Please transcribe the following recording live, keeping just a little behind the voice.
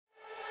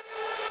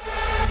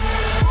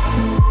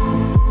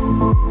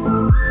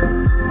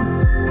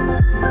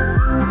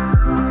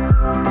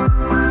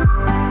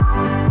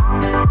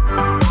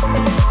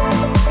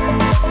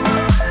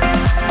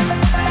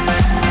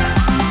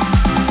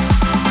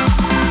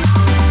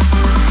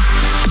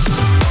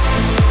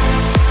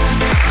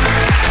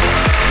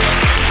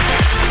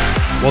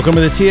Welcome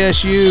to the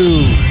TSU.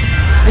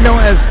 You know,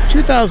 as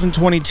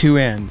 2022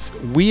 ends,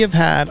 we have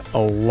had a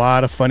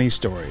lot of funny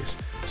stories.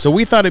 So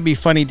we thought it'd be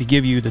funny to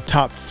give you the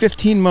top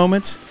 15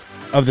 moments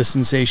of the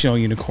sensational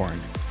unicorn.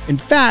 In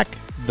fact,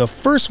 the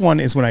first one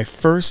is when I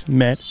first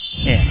met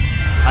Anna.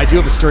 I do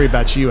have a story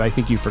about you I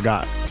think you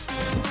forgot.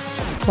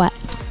 What?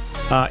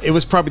 It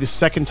was probably the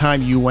second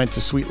time you went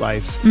to Sweet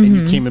Life and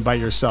you came in by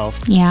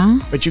yourself. Yeah.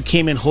 But you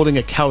came in holding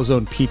a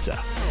calzone pizza.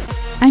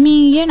 I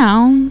mean, you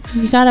know,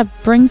 you gotta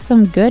bring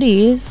some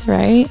goodies,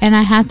 right? And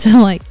I had to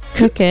like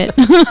cook it.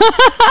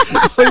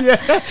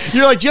 Yeah.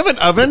 You're like, do you have an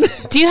oven?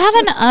 Do you have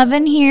an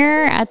oven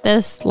here at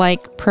this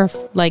like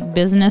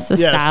business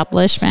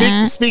establishment?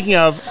 Yes. Speaking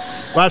of,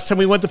 last time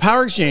we went to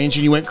Power Exchange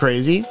and you went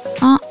crazy.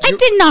 I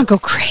did not go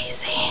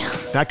crazy.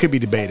 That could be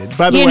debated.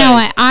 By the way, you know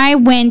what? I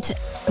went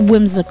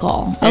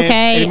whimsical.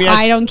 Okay,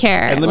 I don't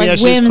care. And let like me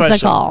ask you this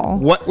whimsical. question.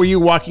 What were you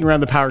walking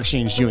around the Power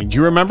Exchange doing? Do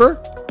you remember?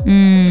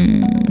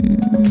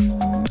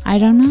 I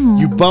don't know.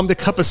 You bummed a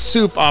cup of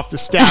soup off the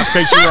staff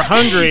because you were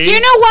hungry. You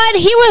know what?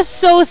 He was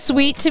so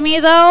sweet to me,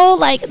 though.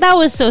 Like, that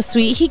was so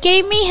sweet. He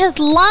gave me his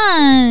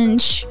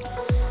lunch.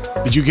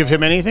 Did you give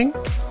him anything?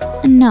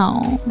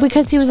 No,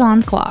 because he was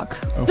on clock.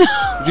 Oh.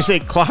 Did you say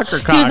clock or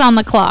cock? He was on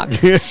the clock.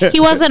 He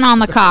wasn't on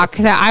the cock.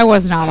 I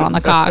was not on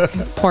the cock.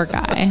 Poor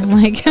guy.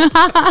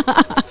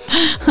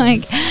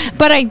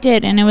 But I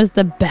did, and it was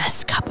the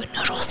best cup of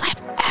noodles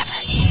I've ever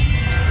eaten.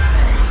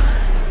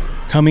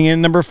 Coming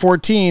in number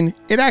 14,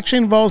 it actually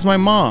involves my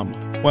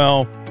mom.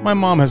 Well, my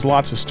mom has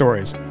lots of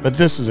stories, but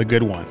this is a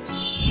good one.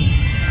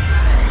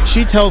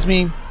 She tells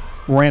me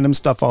random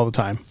stuff all the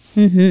time.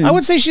 Mm-hmm. I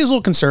would say she's a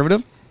little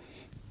conservative.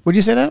 Would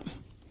you say that?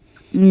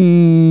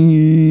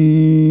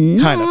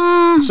 Kind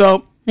of.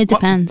 So it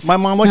depends. My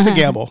mom likes to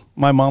gamble.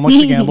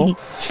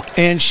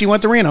 And she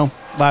went to Reno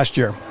last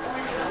year.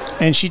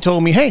 And she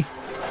told me, hey,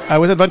 I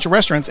was at a bunch of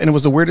restaurants, and it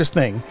was the weirdest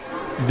thing.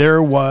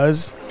 There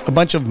was a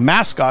bunch of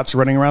mascots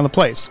running around the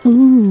place.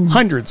 Ooh.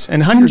 Hundreds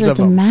of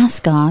them.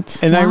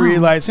 Mascots. And I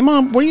realized, hey,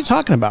 Mom, what are you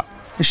talking about?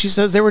 And she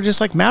says they were just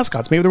like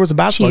mascots. Maybe there was a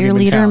basketball game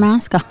in town. Cheerleader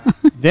mascot.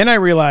 Then I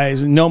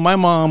realized, no, my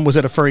mom was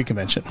at a furry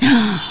convention.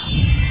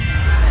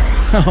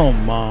 Oh,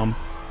 Mom.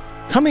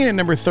 Coming in at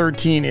number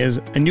 13 is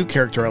a new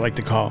character I like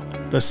to call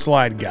the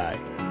Slide Guy.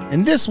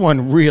 And this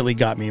one really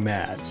got me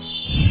mad.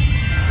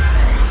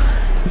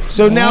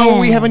 So now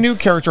we have a new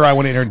character I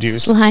want to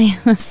introduce.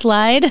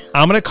 Slide?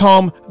 I'm going to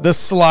call them the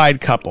Slide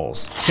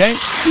Couples. Okay?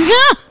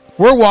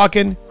 We're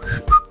walking.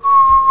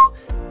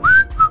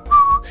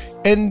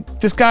 And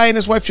this guy and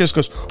his wife just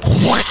goes,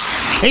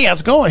 hey,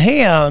 how's it going?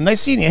 Hey,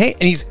 nice seeing you. Hey,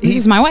 and he's This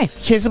is my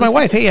wife. This is my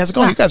wife. Hey, how's it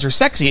going? You guys are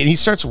sexy. And he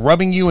starts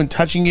rubbing you and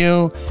touching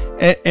you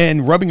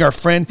and rubbing our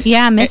friend.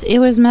 Yeah, it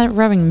was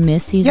rubbing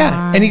Missy's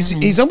arm. And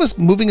he's almost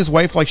moving his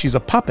wife like she's a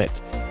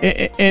puppet.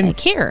 And like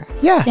here.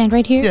 Yeah. Stand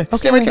right here. Yeah, okay,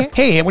 stand right there.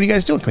 Here. Hey, what are you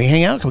guys doing? Can we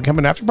hang out? Can we come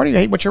in after party?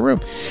 Hey, what's your room?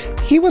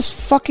 He was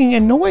fucking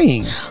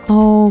annoying.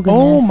 Oh,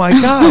 goodness. Oh, my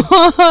God.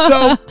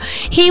 So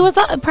he was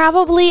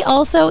probably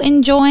also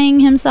enjoying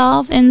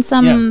himself in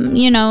some,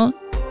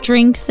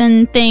 drinks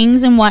and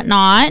things and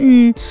whatnot,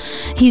 and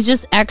he's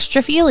just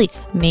extra feely.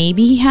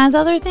 Maybe he has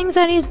other things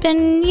that he's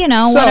been,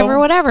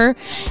 whatever.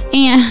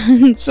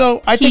 And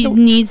so I think he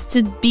needs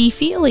to be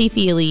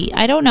feely.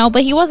 I don't know,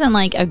 but he wasn't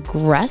like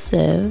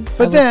aggressive.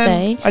 But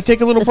then I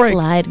take a little break.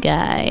 Slide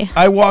guy.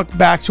 I walk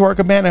back to our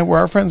cabana where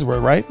our friends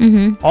were, right?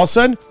 Mm-hmm. All of a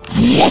sudden,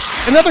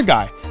 another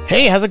guy.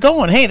 Hey, how's it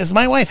going? Hey, this is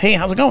my wife. Hey,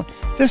 how's it going?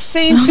 The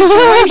same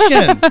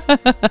situation.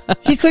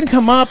 He couldn't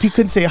come up. He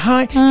couldn't say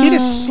hi. He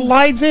just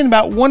slides in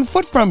about 1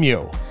 foot from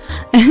you.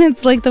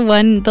 It's like the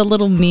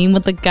little meme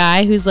with the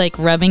guy who's like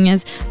rubbing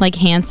his like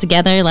hands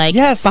together, like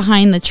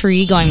behind the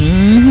tree going,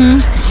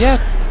 mm-hmm. Yeah.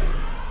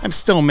 I'm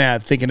still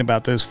mad thinking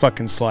about those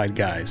fucking slide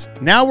guys.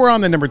 Now we're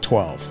on the number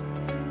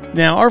 12.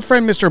 Now, our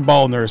friend Mr.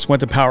 Ball Nurse went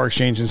to Power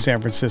Exchange in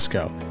San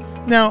Francisco.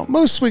 Now,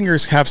 most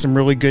swingers have some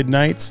really good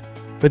nights,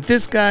 but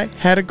this guy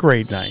had a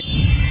great night.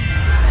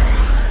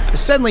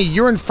 Suddenly,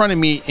 you're in front of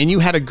me and you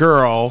had a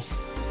girl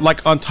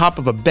like on top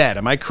of a bed.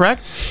 Am I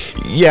correct?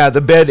 Yeah,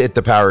 the bed at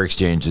the Power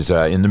Exchange is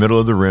in the middle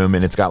of the room,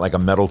 and it's got like a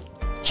metal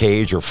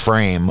cage or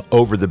frame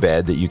over the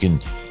bed that you can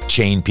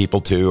chain people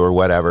to or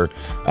whatever.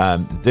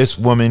 This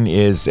woman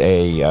is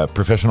a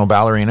professional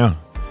ballerina,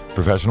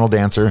 professional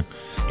dancer,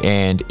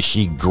 and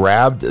she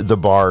grabbed the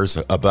bars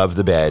above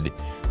the bed,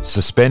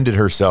 suspended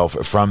herself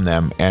from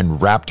them, and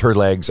wrapped her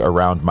legs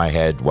around my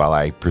head while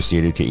I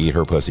proceeded to eat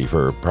her pussy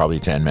for probably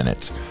 10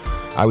 minutes.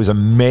 I was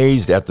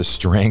amazed at the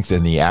strength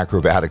and the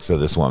acrobatics of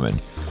this woman.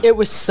 It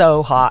was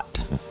so hot.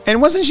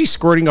 And wasn't she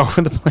squirting all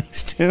over the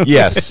place too?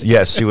 Yes,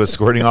 she was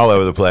squirting all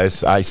over the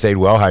place. I stayed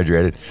well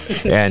hydrated.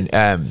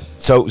 And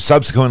so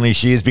subsequently,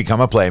 she has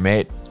become a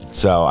playmate.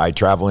 So I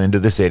travel into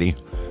the city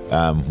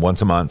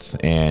once a month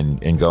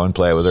and go and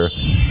play with her.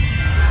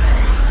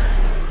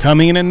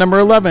 Coming in at number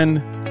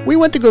 11, we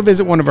went to go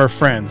visit one of our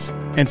friends.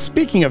 And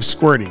speaking of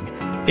squirting,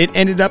 it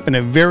ended up in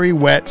a very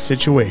wet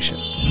situation.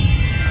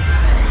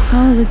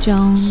 Oh, the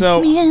Jones.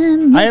 So,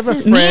 I have a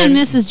friend. Me and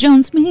Mrs.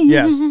 Jones.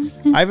 Yes.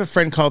 I have a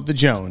friend called the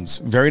Jones.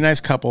 Very nice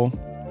couple.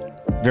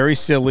 very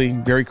silly,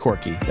 very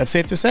quirky. That's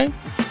safe to say?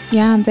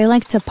 Yeah, they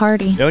like to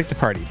party. They like to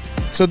party.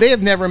 So they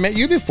have never met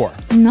you before?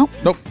 Nope.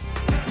 Nope.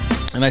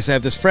 And I said, I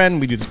have this friend,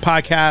 we do this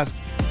podcast.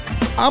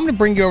 I'm going to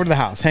bring you over to the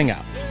house, hang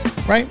out,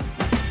 right?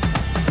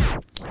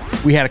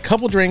 We had a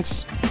couple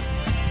drinks.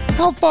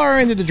 How far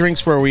into the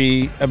drinks were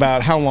we?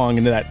 About how long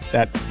into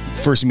that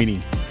first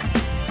meeting?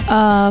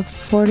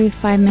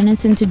 45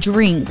 minutes into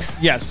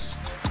drinks. Yes.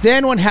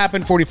 Then what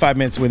happened 45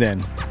 minutes within?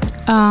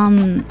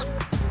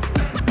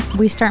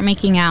 We start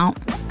making out.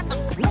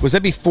 Was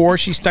that before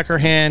she stuck her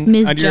hand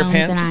Ms. under Jones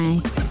your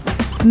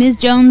pants? Ms.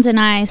 Jones and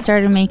I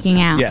started making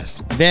out.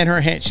 Yes. Then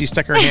she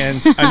stuck her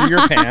hands under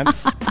your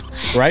pants,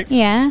 right?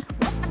 Yeah.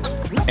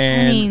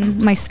 And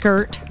my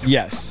skirt.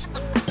 yes.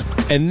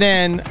 And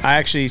then I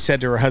actually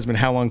said to her husband,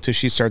 how long till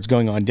she starts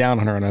going on down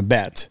on her on a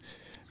bet?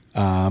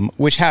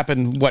 Which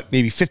happened,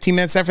 maybe 15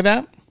 minutes after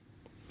that?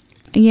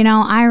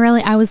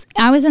 I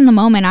was in the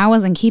moment. I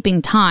wasn't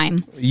keeping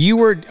time. You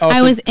were also,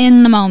 I was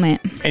in the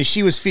moment. and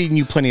she was feeding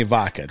you plenty of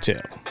vodka too.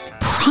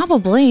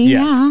 Probably,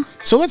 Yes. yeah.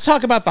 So let's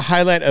talk about the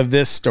highlight of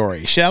this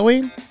story, shall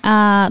we?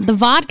 The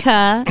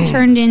vodka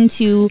turned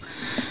into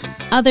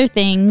other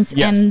things,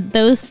 Yes. and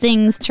those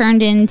things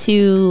turned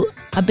into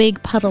a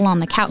big puddle on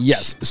the couch.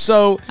 Yes.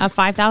 So A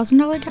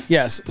 $5,000 couch?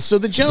 yes. So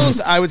the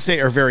Jones, I would say,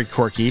 are very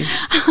quirky.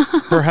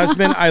 Her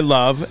husband, I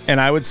love, and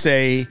I would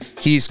say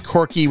he's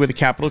quirky with a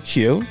capital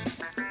Q.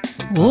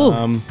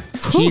 Ooh.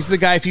 He's the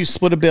guy, if you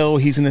split a bill,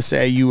 he's going to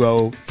say you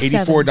owe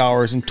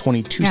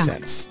 $84.22. Yeah.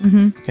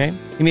 Mm-hmm. Okay?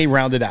 He may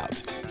round it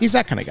out. He's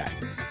that kind of guy.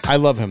 I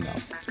love him,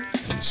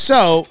 though.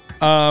 So,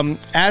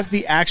 as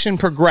the action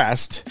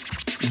progressed,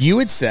 you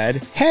had said,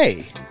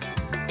 hey,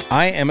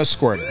 I am a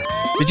squirter.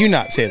 Did you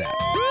not say that?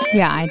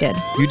 Yeah, I did.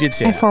 You did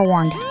say I that.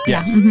 forewarned.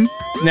 Yes. Yeah.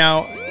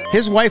 Now,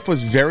 his wife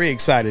was very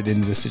excited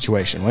into this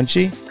situation, wasn't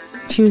she?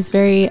 She was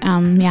very,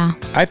 yeah.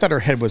 I thought her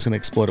head was going to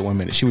explode at 1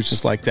 minute. She was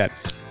just like that.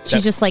 She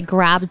just like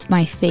grabbed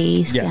my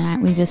face. Yes.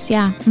 And we just,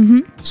 yeah. Mm-hmm.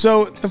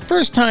 So the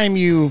first time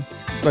you,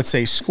 let's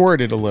say,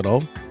 squirted a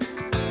little,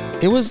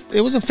 it was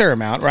a fair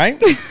amount,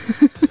 right?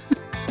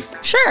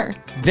 Sure.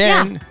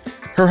 Then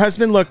her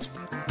husband looked,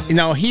 he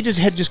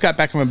had just got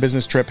back from a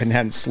business trip and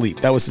hadn't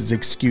slept. That was his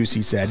excuse,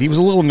 he said. He was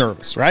a little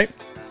nervous, right?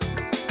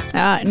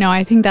 No,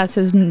 I think that's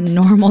his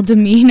normal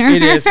demeanor.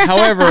 It is.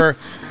 However,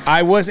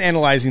 I was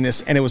analyzing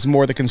this, and it was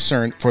more the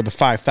concern for the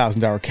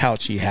 $5,000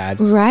 couch he had,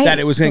 Right. that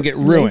it was going to get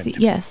ruined. Lazy.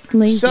 Yes,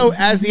 lazy. So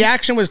as the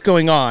action was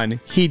going on,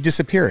 he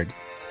disappeared,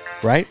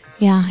 right?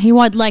 Yeah, he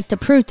would like to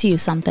prove to you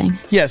something.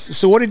 Yes.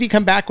 So what did he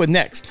come back with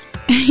next?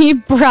 He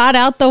brought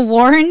out the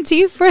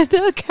warranty for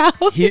the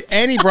couch.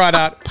 He brought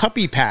out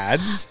puppy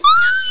pads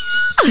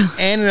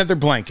and another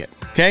blanket.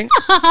 Okay.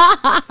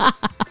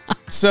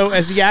 So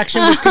as the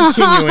action was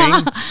continuing,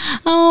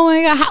 Oh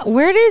my God.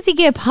 Where does he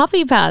get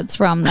puppy pads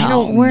from, though? I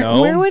don't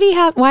know. Where would he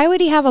have, why would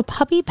he have a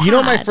puppy pad? you know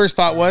what my first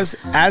thought was?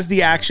 As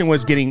the action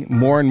was getting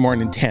more and more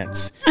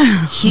intense,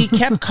 he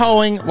kept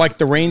calling like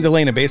the rain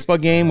delay in a baseball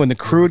game when the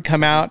crew would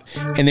come out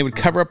and they would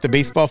cover up the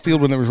baseball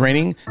field when it was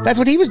raining. That's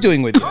what he was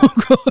doing with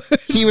you.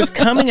 He was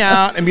coming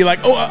out and be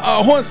like,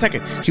 hold on a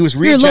second. He was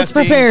readjusting. Here, let's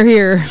prepare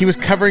here. He was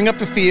covering up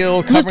the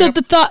field.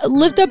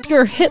 Lift up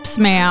your hips,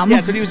 ma'am. Yeah,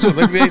 that's what he was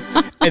doing.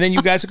 And then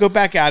you guys would go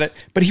back at it.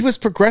 But he was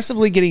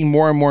progressively getting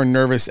more and more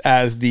nervous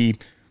as the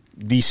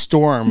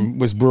storm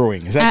was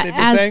brewing. Is that safe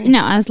to say?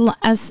 No,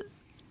 as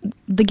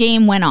the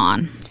game went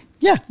on.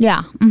 Yeah.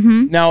 Yeah.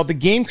 Mm-hmm. Now, the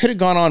game could have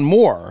gone on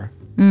more,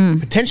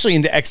 potentially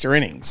into extra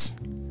innings.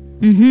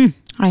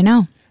 I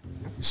know.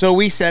 So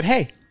we said,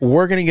 hey,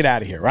 we're going to get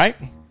out of here, right?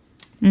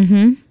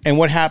 Mm-hmm. And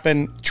what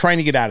happened trying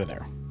to get out of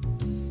there?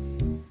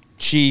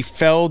 She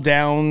fell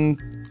down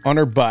on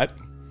her butt.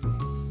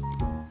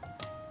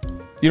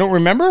 You don't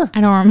remember?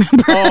 I don't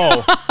remember.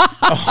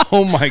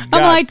 Oh my God.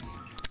 I'm like,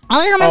 all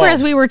I remember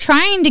is we were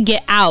trying to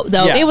get out,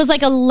 though. Yeah. It was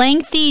like a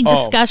lengthy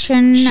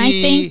discussion, I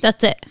think.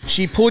 That's it.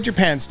 She pulled your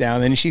pants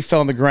down, and she fell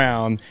on the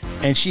ground,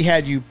 and she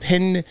had you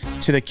pinned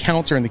to the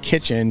counter in the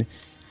kitchen,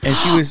 and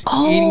she was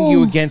eating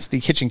you against the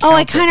kitchen counter. Oh,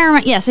 I kind of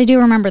remember. Yes, I do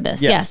remember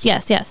this. Yes.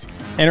 Yes.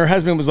 And her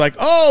husband was like,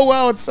 "Oh,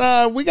 well, it's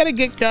we got to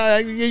get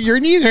your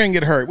knees are gonna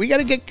get hurt. We got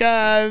to get."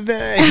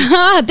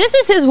 This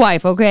is his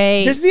wife,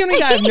 okay? This is the only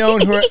guy I've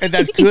known who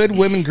that good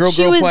women girl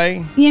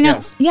play.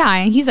 Yes.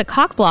 Yeah, he's a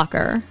cock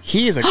blocker.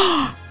 He's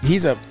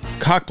a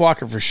cock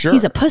blocker for sure.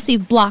 He's a pussy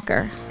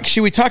blocker.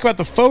 Should we talk about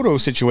the photo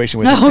situation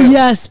with him? Oh, too?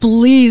 yes,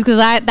 please, because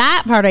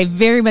that part I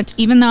very much,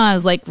 even though I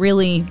was like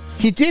really.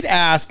 He did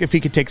ask if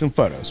he could take some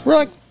photos. We're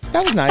like,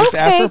 that was nice. Okay,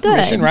 Ask for good.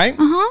 permission, right?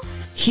 Uh-huh.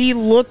 He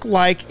looked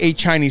like a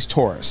Chinese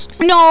tourist.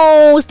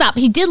 No, stop.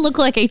 He did look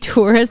like a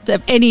tourist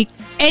of any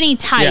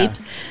type.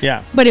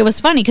 Yeah. But it was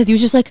funny because he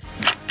was just like,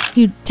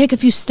 he'd take a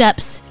few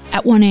steps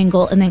at one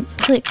angle and then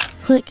click,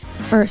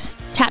 or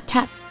tap,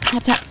 tap,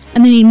 tap, tap.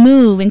 And then he'd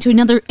move into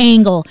another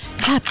angle.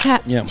 Tap,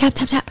 tap, tap,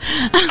 tap, tap.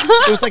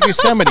 It was like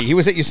Yosemite. He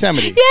was at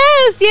Yosemite.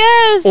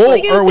 Yes. Or-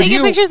 Like he or was would taking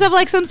you- pictures of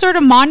like some sort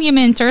of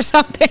monument or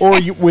something. Or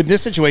with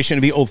this situation,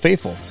 it'd be Old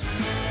Faithful.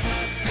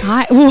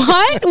 What?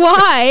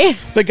 Why?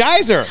 The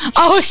geyser.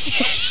 Oh,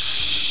 shit.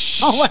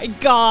 Oh my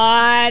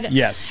God.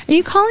 Yes. Are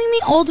you calling me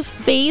Old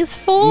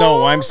Faithful?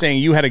 No, I'm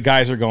saying you had a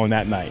geyser going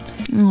that night.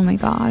 Oh my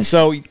gosh.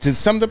 So to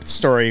sum up the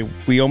story,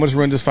 we almost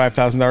ruined his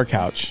 $5,000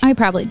 couch. I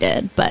probably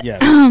did, but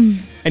Yes.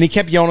 And he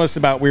kept yelling at us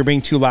about we were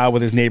being too loud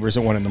with his neighbors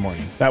at 1 a.m.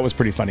 That was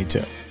pretty funny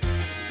too.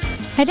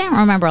 I didn't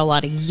remember a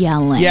lot of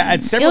yelling. Yeah,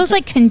 it was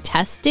like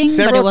contesting, but it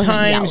several wasn't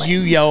times yelling.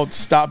 you yelled,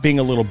 "Stop being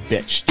a little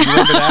bitch." Do you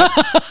remember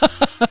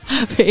that?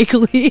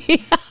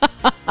 Vaguely.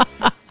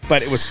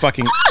 But it was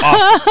fucking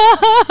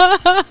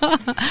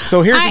awesome.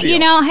 So here's the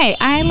deal. Hey,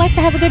 I like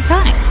to have a good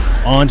time.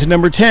 On to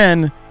number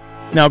 10.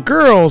 Now,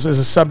 girls is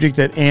a subject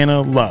that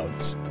Anna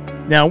loves.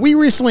 Now, we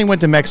recently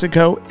went to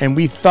Mexico and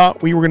we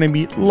thought we were going to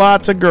meet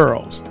lots of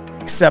girls,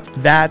 except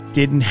that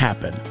didn't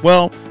happen.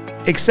 Well,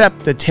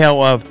 except the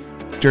tale of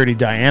Dirty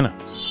Diana.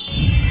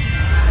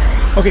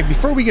 Okay,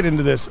 before we get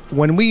into this,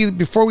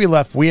 before we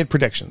left, we had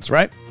predictions,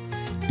 right?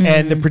 Mm-hmm.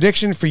 And the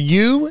prediction for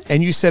you,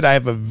 and you said I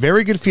have a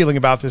very good feeling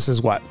about this,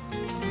 is what?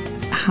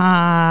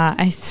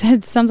 I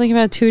said something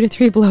about 2 to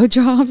 3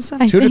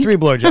 blowjobs. 2 to 3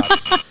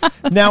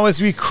 blowjobs. Now,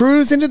 as we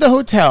cruise into the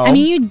hotel... I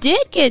mean, you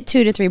did get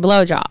 2 to 3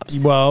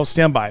 blowjobs. Well,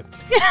 stand by.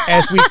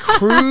 As we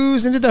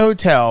cruise into the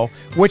hotel,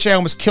 which I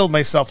almost killed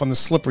myself on the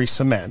slippery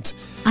cement...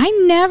 I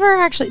never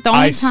actually... The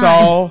only I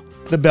saw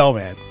the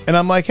bellman, and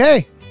I'm like,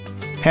 hey,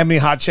 how many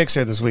hot chicks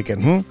here this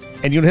weekend?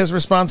 And you know what his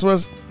response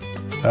was?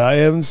 I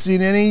haven't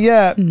seen any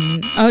yet.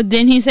 Oh,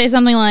 didn't he say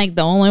something like,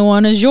 the only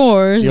one is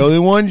yours? The only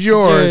one's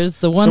yours.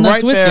 The one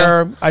that's right with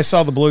there, you. I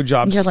saw the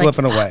blowjob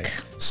slipping away.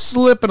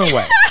 Slipping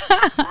away.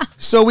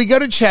 So we go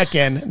to check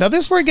in. Now,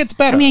 this is where it gets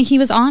better. I mean, he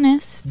was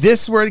honest.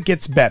 This is where it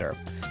gets better.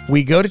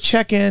 We go to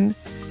check in.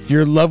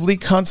 Your lovely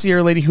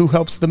concierge lady who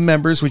helps the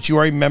members, which you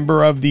are a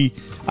member of the,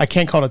 I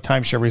can't call it a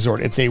timeshare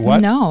resort. It's a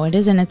what? No, it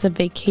isn't. It's a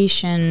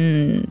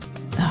vacation...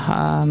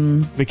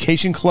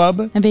 vacation club?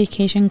 A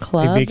vacation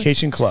club. A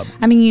vacation club.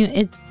 I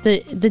mean,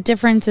 the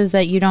difference is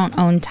that you don't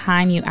own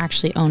time, you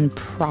actually own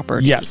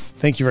property. Yes,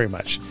 thank you very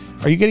much.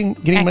 Are you getting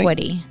equity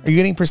money? Are you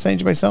getting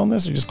percentage by selling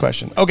this, or just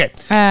question? Okay,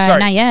 sorry,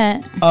 not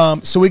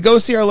yet. So we go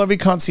see our lovely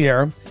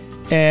concierge,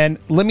 and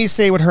let me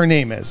say what her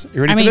name is.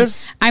 You ready for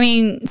this? I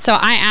mean, so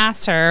I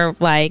asked her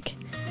like,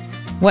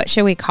 what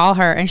should we call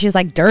her? And she's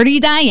like, Dirty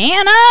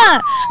Diana.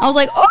 I was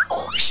like,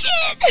 oh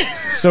shit.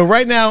 So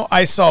right now,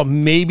 I saw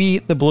maybe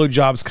the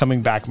blowjobs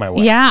coming back my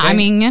way. Yeah, okay? I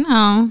mean, you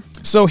know.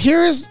 So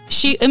here's...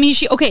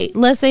 Okay,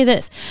 let's say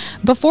this.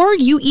 Before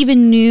you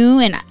even knew,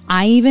 and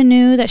I even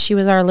knew that she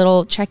was our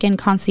little check-in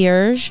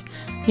concierge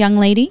young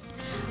lady,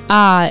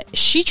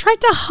 she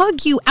tried to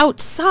hug you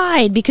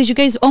outside because you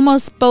guys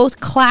almost both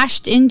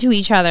clashed into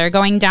each other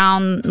going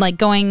down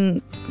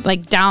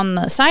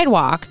the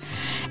sidewalk.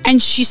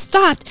 And she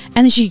stopped, and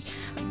then she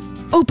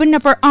opened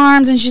up her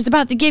arms, and she's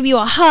about to give you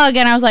a hug.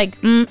 And I was like,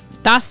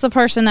 that's the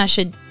person that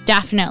should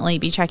definitely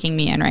be checking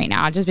me in right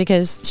now, just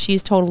because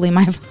she's totally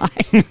my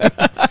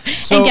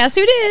vibe. And guess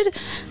who did?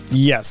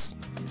 Yes.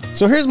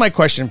 So here's my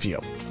question for you.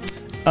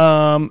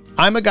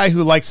 I'm a guy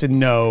who likes to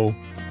know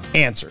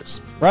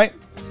answers, right?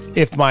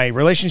 If my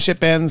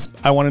relationship ends,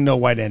 I want to know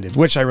why it ended,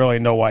 which I really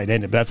know why it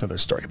ended, but that's another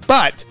story.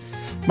 But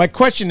my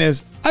question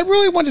is, I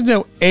really wanted to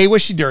know, A,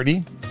 was she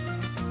dirty?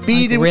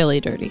 B,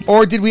 really dirty?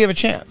 Or did we have a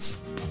chance?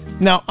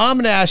 Now, I'm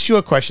going to ask you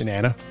a question,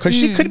 Anna, because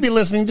she could be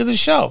listening to the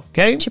show,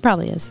 okay? She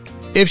probably is.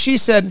 If she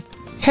said,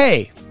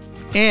 hey,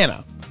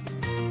 Anna,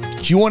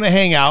 do you want to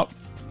hang out,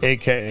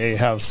 a.k.a.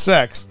 have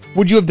sex,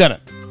 would you have done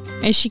it?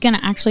 Is she going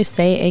to actually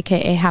say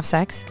AKA have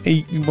sex?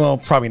 Well,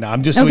 probably not.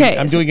 I'm just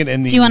doing it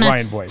in the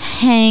Ryan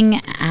voice.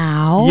 Hang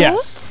out?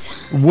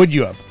 Yes. Would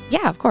you have?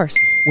 Yeah, of course.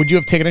 Would you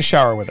have taken a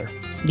shower with her?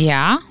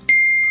 Yeah.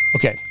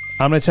 Okay.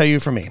 I'm going to tell you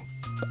for me.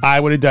 I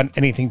would have done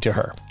anything to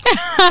her.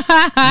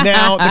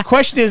 Now, the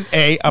question is,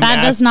 that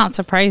does not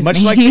surprise me.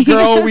 Much like the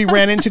girl we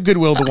ran into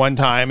Goodwill the one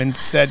time and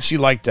said she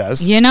liked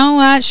us. You know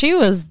what? She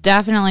was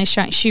definitely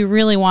she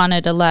really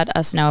wanted to let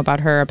us know about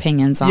her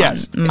opinions on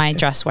my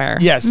dress wear.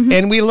 Yes,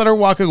 and we let her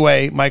walk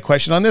away. My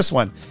question on this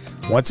one.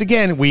 Once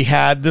again, we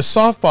had the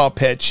softball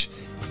pitch,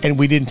 and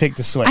we didn't take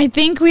the swing. I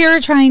think we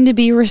were trying to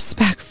be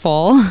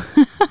respectful.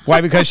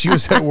 Why? Because she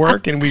was at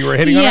work and we were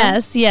hitting on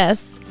her?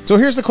 Yes. So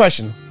here's the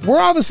question. We're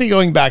obviously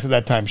going back to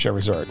that timeshare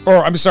resort.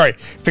 Or, I'm sorry,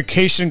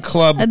 vacation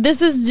club.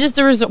 This is just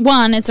a resort.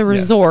 One, it's a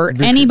resort.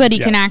 Yeah. Anybody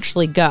can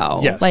actually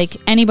go. Yes. Like,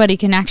 anybody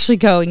can actually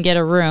go and get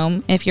a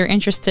room. If you're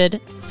interested,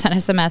 send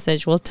us a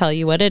message. We'll tell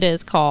you what it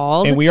is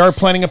called. And we are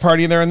planning a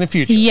party there in the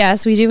future.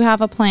 Yes, we do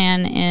have a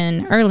plan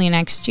in early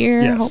next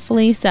year,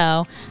 hopefully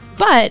so.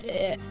 But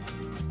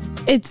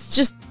it's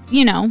just,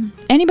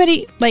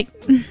 anybody,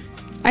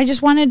 I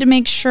just wanted to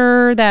make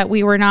sure that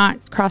we were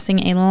not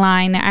crossing a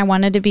line. I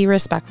wanted to be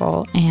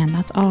respectful, and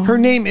that's all. Her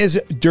name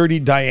is Dirty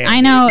Diana. I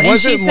know, and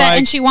she said,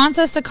 and she wants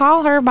us to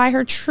call her by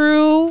her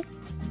true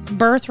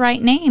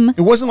birthright name.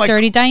 It wasn't like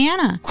Dirty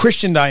Diana,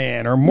 Christian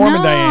Diane, or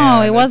Mormon Diane.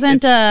 No, it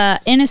wasn't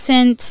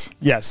innocent.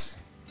 Yes.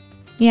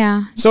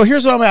 Yeah. So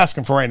here's what I'm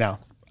asking for right now: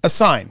 a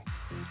sign.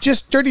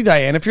 Just Dirty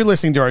Diane, if you're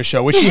listening to our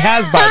show, which she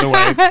has, by the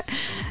way,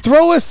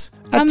 throw us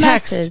a text.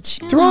 Message.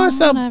 Throw us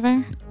a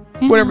whatever.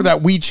 whatever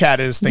that WeChat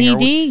is thing.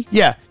 DD?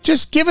 Yeah.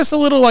 Just give us a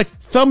little like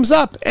thumbs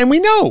up and we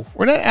know.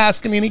 We're not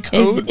asking any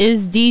code.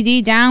 Is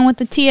DD down with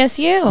the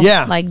TSU?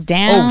 Yeah. Like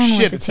down. Oh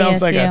shit! With the It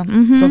sounds like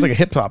TSU. sounds like a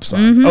hip hop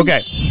song.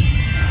 Okay,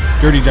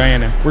 Dirty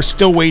Diana, we're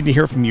still waiting to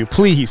hear from you.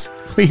 Please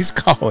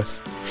call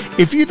us.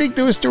 If you think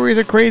those stories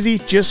are crazy,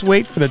 just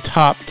wait for the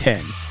top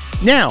 10.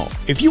 Now,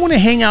 if you want to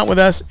hang out with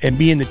us and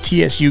be in the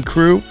TSU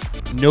crew,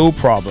 no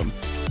problem.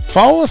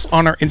 Follow us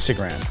on our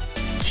Instagram,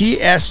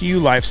 TSU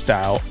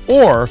Lifestyle,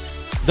 or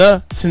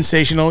The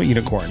Sensational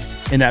Unicorn,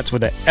 and that's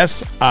with a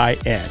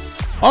SIN.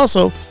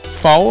 Also,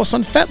 follow us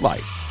on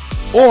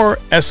FetLife or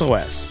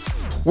SOS.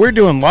 We're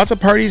doing lots of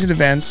parties and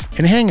events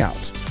and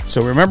hangouts,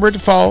 so remember to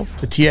follow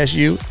the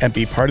TSU and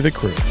be part of the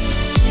crew.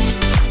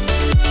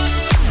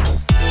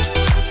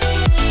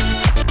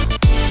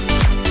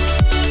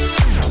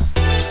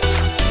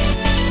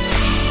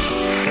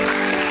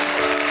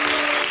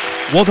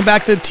 Welcome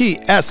back to the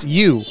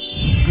TSU.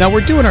 Now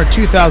we're doing our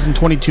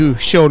 2022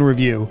 show and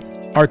review,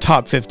 our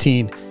top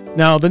 15.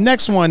 Now the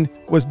next one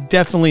was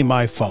definitely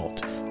my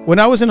fault. When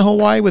I was in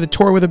Hawaii with a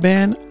tour with a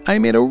band, I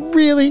made a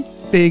really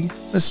big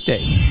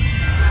mistake.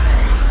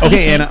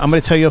 Okay, Anna, I'm going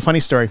to tell you a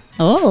funny story.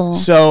 Oh.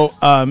 So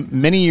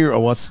many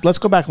years, let's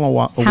go back a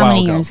while ago. How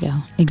many years ago?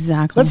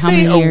 Exactly. Let's How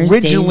say many years,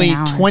 originally days,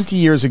 and hours? 20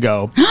 years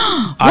ago.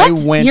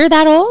 What? You're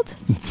that old?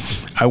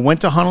 I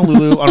went to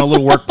Honolulu on a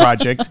little work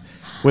project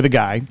with a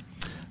guy.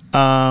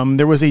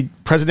 There was a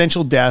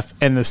presidential death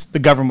and the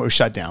government was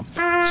shut down.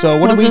 So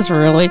what Was did we, this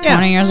really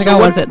 20 years ago?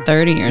 Was it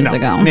 30 years no,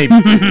 ago?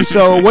 Maybe.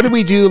 So what did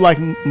we do? Like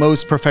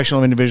most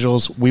professional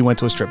individuals, we went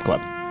to a strip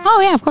club.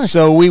 Oh, yeah, of course.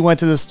 So we went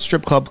to this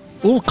strip club.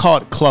 We'll call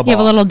it Club You have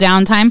R. a little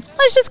downtime.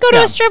 Let's just go to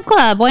Yeah. a strip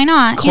club. Why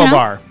not? Club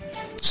R.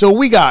 So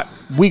we got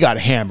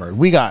hammered.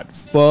 We got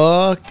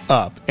fucked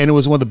up. And it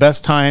was one of the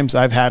best times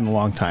I've had in a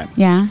long time.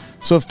 Yeah.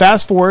 So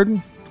fast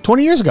forward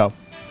 20 years ago.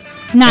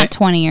 Not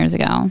 20 years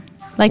ago.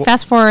 Like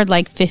fast forward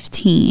like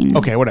 15.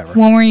 Okay, whatever.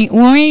 When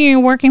were you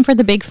working for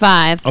the Big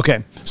Five?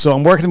 Okay, so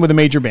I'm working with a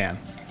major band,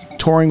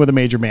 touring with a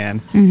major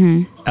band,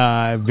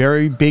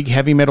 very big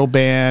heavy metal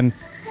band.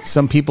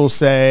 Some people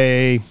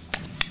say,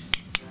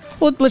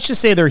 well, let's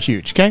just say they're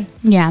huge, okay?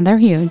 Yeah, they're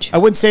huge. I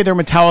wouldn't say they're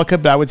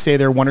Metallica, but I would say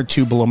they're one or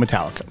two below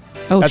Metallica.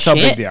 Oh, That's shit.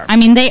 how big they are. I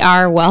mean, they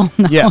are well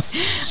known. Yes.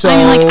 So I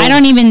mean, like, I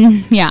don't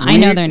even, I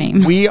know their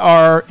name. We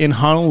are in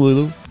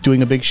Honolulu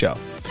doing a big show.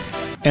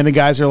 And the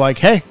guys are like,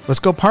 hey, let's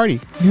go party.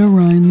 Yeah,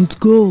 Ryan, let's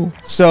go.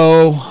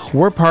 So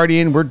we're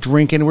partying, we're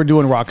drinking, we're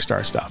doing rock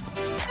star stuff.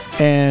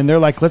 And they're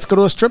like, let's go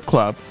to a strip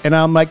club. And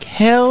I'm like,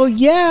 hell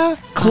yeah,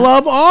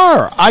 Club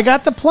R. I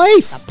got the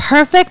place.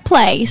 Perfect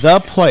place.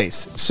 The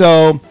place.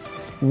 So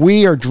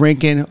we are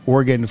drinking,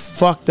 we're getting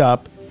fucked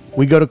up.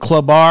 We go to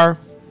Club R,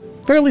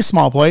 fairly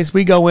small place.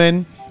 We go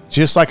in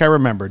just like I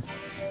remembered.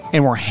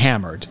 And we're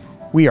hammered.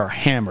 We are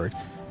hammered.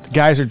 The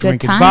guys are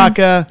drinking times.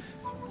 vodka,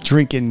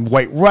 drinking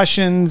White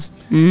Russians,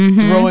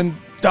 throwing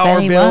dollar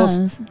Bet he bills.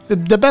 was.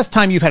 The best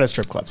time you've had at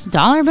strip clubs.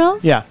 Dollar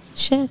bills? Yeah.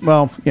 Shit.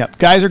 Well, yeah.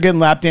 Guys are getting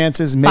lap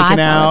dances, making $5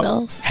 out,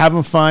 bills.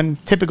 having fun.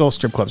 Typical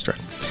strip club story.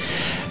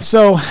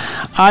 So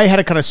I had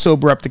to kind of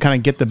sober up to kind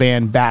of get the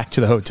band back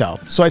to the hotel.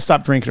 So I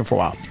stopped drinking for a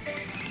while.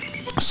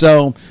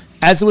 So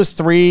as it was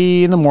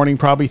 3 a.m,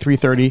 probably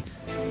 3:30,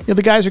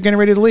 the guys are getting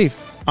ready to leave.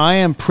 I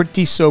am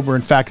pretty sober.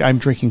 In fact, I'm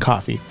drinking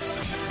coffee.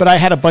 But I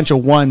had a bunch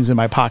of ones in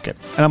my pocket.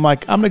 And I'm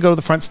like, I'm going to go to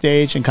the front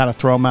stage and kind of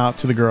throw them out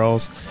to the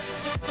girls.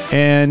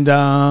 And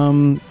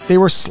they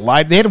were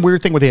sliding. They had a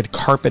weird thing where they had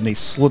carpet and they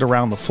slid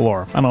around the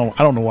floor. I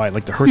don't know why,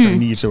 like to hurt their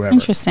knees or whatever.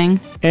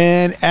 Interesting.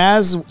 And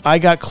as I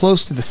got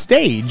close to the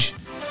stage,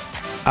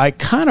 I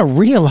kind of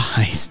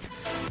realized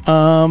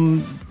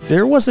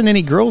there wasn't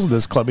any girls in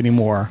this club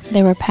anymore.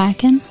 They were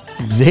packing?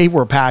 They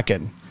were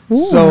packing.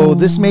 So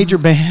this major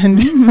band,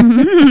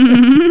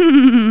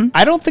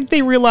 I don't think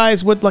they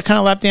realized what kind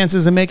of lap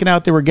dances and making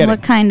out they were getting.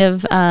 What kind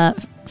of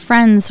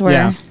friends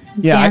were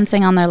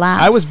dancing on their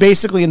laps? I was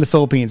basically in the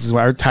Philippines,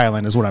 or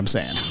Thailand is what I'm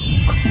saying.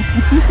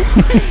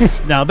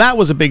 Now that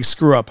was a big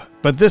screw up,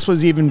 but this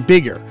was even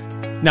bigger.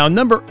 Now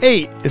number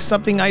 8 is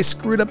something I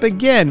screwed up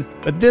again,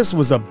 but this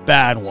was a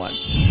bad one.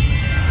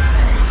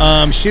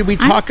 Should we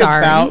talk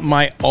about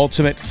my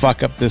ultimate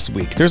fuck up this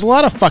week? There's a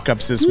lot of fuck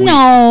ups this week.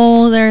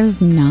 No, there's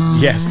not.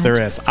 Yes, there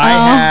is. I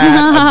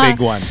had a big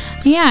one.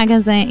 Yeah,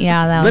 because that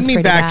was Let me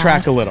pretty backtrack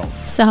bad. a little.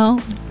 So,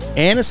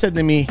 Anna said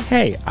to me,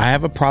 hey, I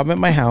have a problem at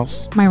my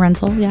house, my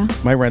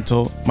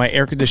rental, my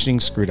air conditioning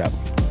screwed up.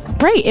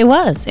 Right, it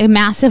was. It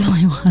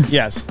massively was.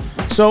 Yes.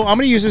 So I'm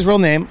going to use his real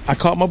name. I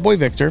call it my boy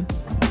Victor,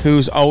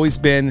 who's always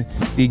been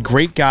the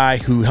great guy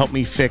who helped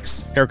me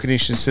fix air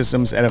conditioning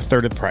systems at a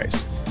third of the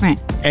price. Right.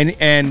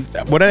 And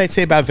what did I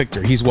say about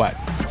Victor? He's what?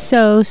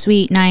 So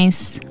sweet,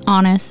 nice,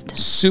 honest.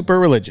 Super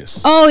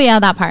religious. Oh yeah,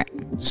 that part.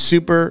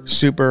 Super.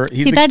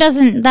 He's See, that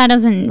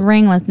doesn't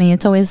ring with me.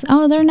 It's always,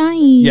 oh, they're nice.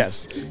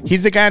 Yes.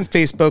 He's the guy on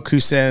Facebook who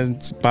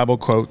sends Bible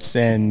quotes,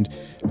 and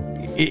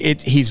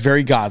he's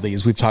very godly,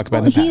 as we've talked about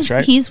in the past,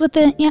 right? He's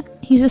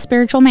he's a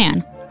spiritual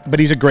man. But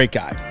he's a great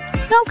guy.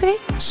 Okay.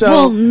 So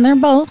well, they're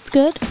both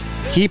good.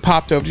 he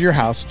popped over to your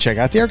house to check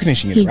out the air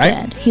conditioning He unit,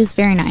 right? did. He was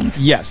very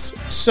nice. Yes.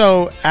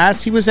 So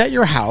as he was at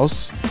your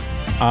house,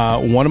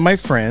 one of my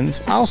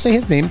friends, I'll say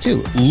his name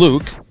too,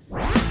 Luke,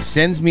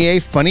 sends me a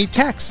funny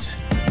text.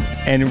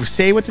 And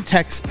say what the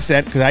text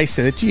said, because I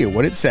sent it to you.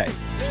 What did it say?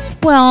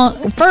 Well,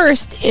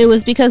 first, it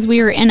was because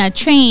we were in a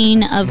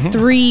chain of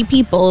 3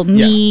 people,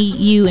 me,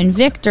 you, and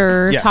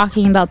Victor,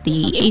 talking about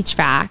the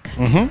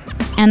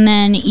HVAC. And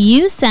then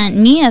you sent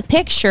me a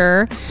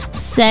picture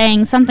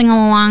saying something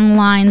along the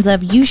lines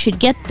of, you should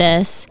get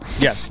this.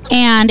 Yes.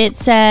 And it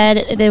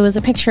said, there was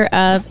a picture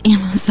of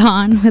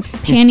Amazon with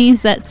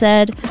panties that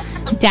said,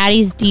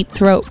 Daddy's Deep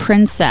Throat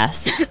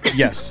Princess.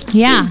 Yes.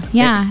 Yeah,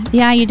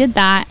 you did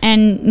that.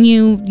 And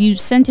you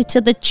sent it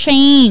to the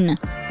chain.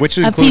 Which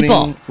was of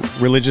including people.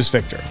 Religious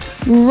Victor.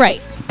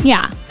 Right.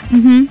 Yeah.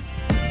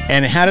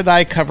 And how did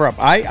I cover up?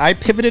 I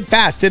pivoted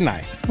fast, didn't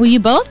I? Well, you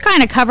both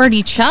kind of covered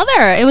each other.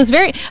 It was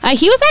very...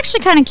 he was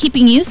actually kind of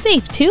keeping you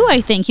safe, too,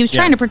 I think. He was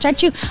trying to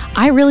protect you.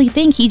 I really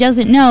think he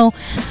doesn't know,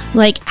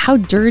 like, how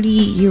dirty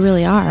you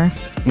really are.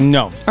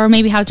 No. Or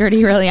maybe how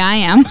dirty really I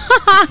am.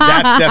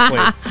 That's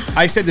definitely...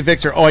 I said to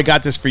Victor, I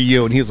got this for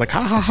you. And he was like,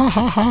 ha, ha, ha,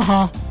 ha, ha,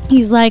 ha.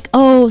 He's like,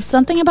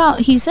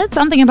 he said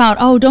something about,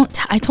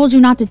 I told you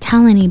not to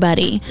tell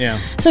anybody. Yeah.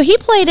 So he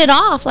played it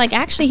off. Like,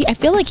 actually, I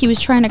feel like he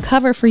was trying to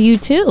cover for you,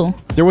 too.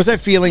 There was that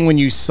feeling when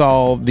you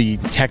saw the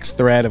text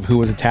thread of who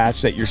was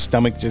attached that your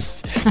stomach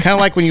just... kind of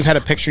like when you've had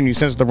a picture and you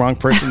sent it to the wrong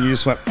person, you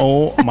just went,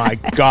 oh, my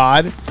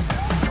God.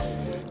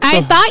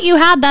 I thought you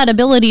had that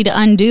ability to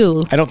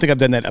undo. I don't think I've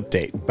done that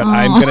update, but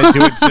I'm going to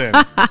do it soon.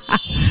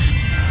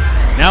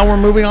 Now we're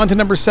moving on to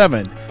number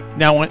 7.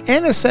 Now, when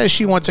Anna says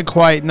she wants a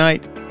quiet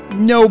night,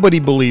 nobody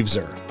believes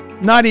her.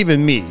 Not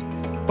even me.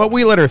 But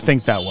we let her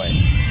think that way.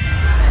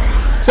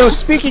 So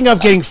speaking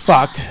of getting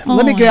fucked,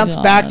 let me bounce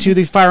back to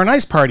the Fire and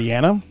Ice party,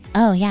 Anna.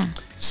 Oh, yeah.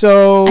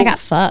 So I got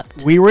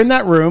fucked. We were in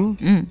that room,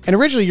 and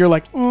originally you're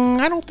like,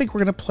 I don't think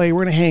we're going to play.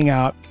 We're going to hang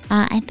out.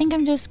 I think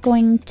I'm just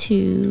going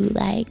to,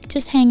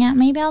 just hang out.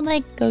 Maybe I'll,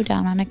 go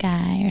down on a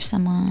guy or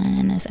someone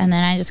and then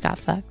I just got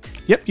fucked.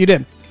 Yep, you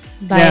did.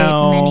 By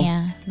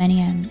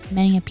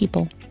many a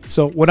people.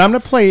 So what I'm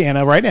going to play,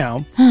 Anna, right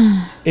now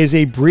is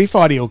a brief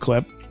audio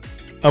clip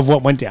of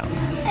what went down.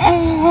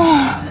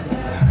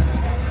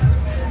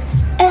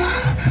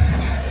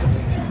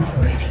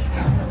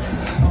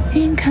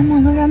 You can come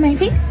all over my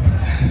face?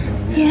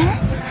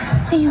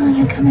 Yeah? Do you want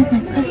to come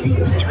in my pussy?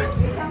 Which one?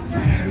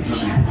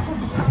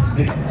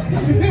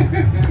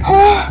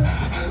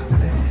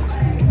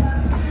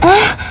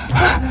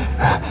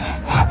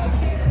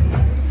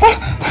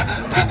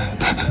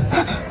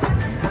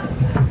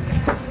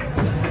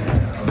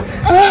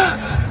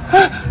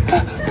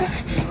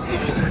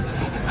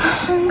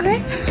 Hungry?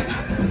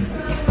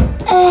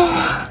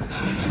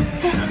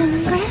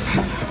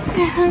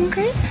 You're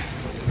hungry?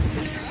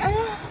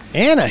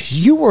 Anna,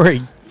 you were a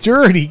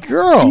dirty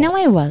girl. No,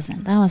 I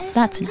wasn't.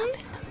 That's nothing.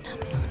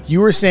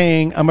 You were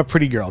saying I'm a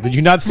pretty girl. Did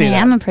you not say that? I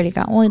am a pretty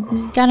girl. Well,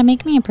 you gotta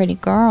make me a pretty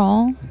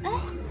girl.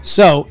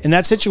 So, in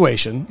that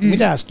situation, let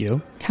me ask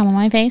you. Come on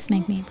my face,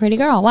 make me a pretty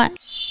girl. What?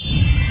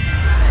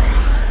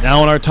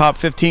 Now on our top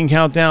 15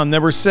 countdown,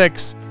 number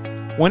 6.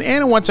 When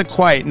Anna wants a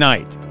quiet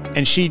night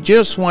and she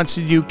just wants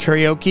to do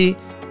karaoke,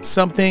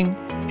 something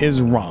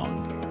is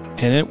wrong.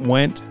 And it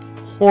went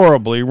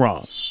horribly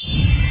wrong.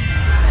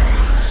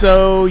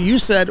 So you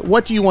said,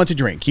 what do you want to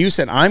drink? You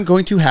said, I'm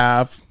going to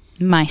have...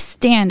 my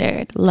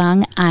standard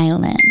Long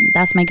Island.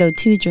 That's my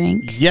go-to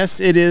drink.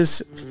 Yes, it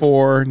is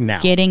for now.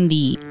 Getting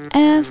the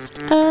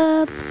F'd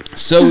up.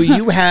 So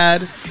you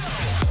had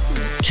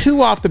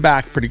 2 off the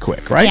back pretty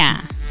quick, right?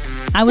 Yeah.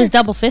 I was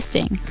double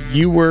fisting.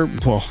 You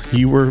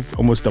were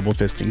almost double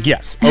fisting.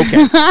 Yes.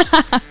 Okay.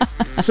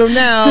 So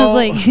now... I was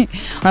like...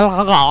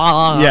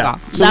 yeah.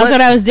 So that's what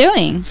I was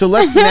doing. So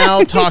let's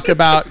now talk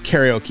about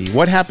karaoke.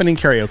 What happened in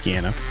karaoke,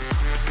 Anna?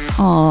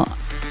 Oh...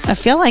 I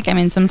feel like I'm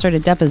in some sort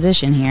of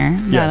deposition here,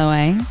 by the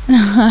way.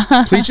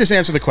 Please just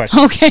answer the question.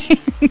 Okay.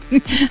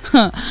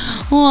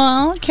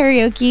 Well,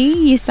 karaoke,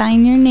 you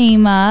sign your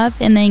name up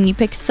and then you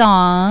pick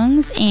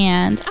songs,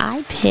 and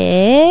I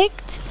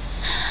picked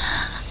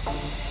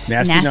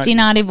Nasty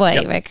Naughty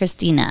Boy by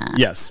Christina.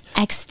 Yes.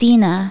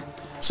 Xtina.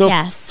 So,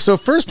 yes. So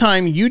first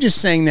time you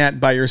just sang that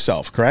by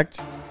yourself, correct?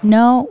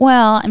 No,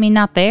 well, I mean,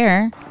 not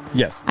there.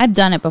 Yes. I've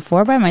done it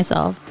before by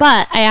myself,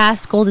 but I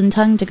asked Golden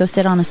Tongue to go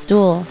sit on a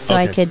stool so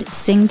I could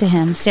sing to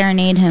him,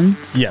 serenade him.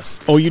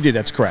 Yes. Oh, you did.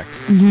 That's correct.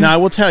 Mm-hmm. Now, I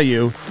will tell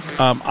you,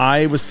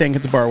 I was staying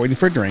at the bar waiting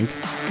for a drink,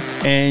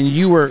 and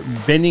you were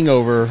bending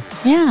over.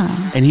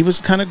 Yeah. And he was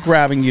kind of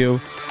grabbing you,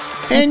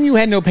 and you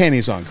had no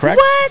panties on, correct?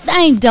 What?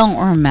 I don't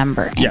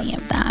remember any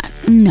of that.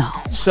 No.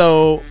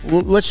 So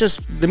let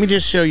me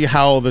just show you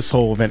how this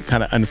whole event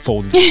kind of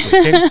unfolded.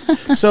 Okay?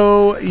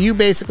 So you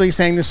basically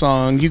sang the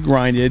song, you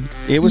grinded.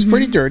 It was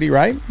pretty dirty,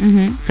 right?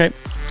 Mm-hmm. Okay.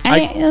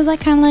 It was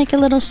kind of like a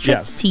little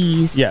strip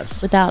tease.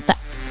 Yes. Without that.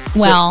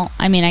 Well,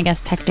 I mean, I guess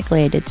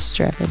technically I did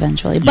strip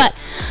eventually, but.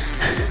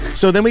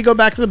 So then we go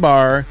back to the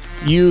bar,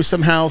 you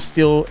somehow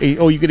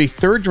you get a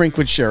third drink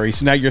with Sherry,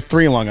 so now you're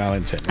 3 Long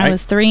Island's in, right? I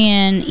was 3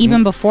 in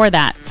even before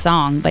that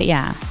song, but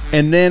yeah.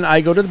 And then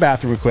I go to the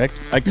bathroom real quick.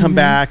 I come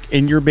back,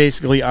 and you're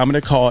basically, I'm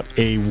going to call it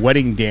a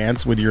wedding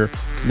dance with your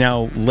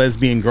now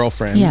lesbian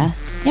girlfriend.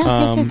 Yes.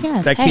 Yes.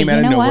 That hey, came out you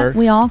of know nowhere. What?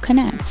 We all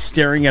connect.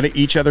 Staring at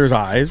each other's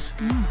eyes.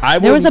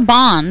 There was a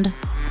bond.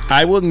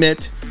 I will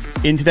admit,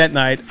 into that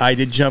night, I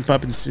did jump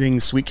up and sing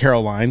Sweet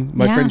Caroline.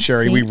 My Yeah, friend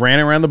Sherry, see? we ran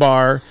around the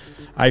bar.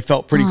 I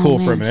felt pretty cool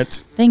for a man.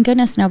 minute. Thank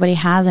goodness nobody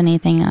has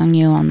anything on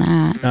you on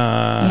that.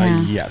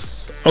 Yeah.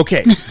 Yes.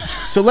 Okay.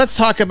 So let's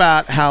talk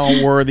about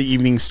where the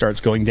evening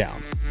starts going down.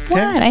 Okay?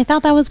 What? I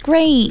thought that was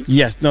great.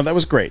 Yes. No, that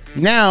was great.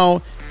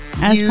 Now,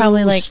 I was you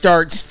probably like-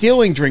 start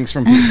stealing drinks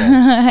from people.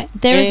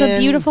 There's a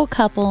And- beautiful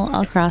couple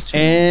across from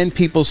us. And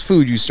people's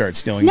food you start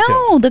stealing too.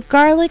 No, the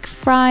garlic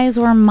fries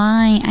were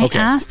mine. I Okay.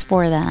 asked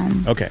for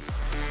them. Okay.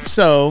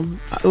 So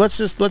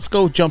let's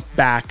go jump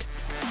back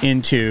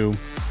into,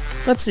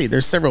 let's see,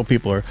 there's several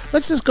people here.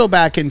 Let's just go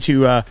back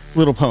into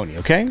Little Pony,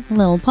 okay?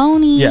 Little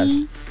Pony.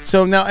 Yes.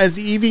 So now as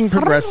the evening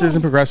progresses,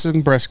 right?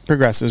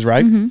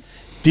 Mm-hmm.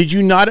 Did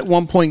you not at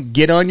one point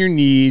get on your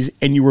knees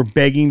and you were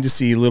begging to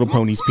see Little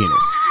Pony's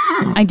penis?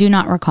 I do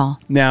not recall.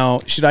 Now,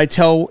 should I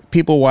tell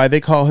people why they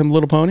call him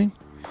Little Pony?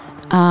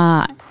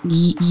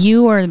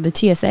 You or the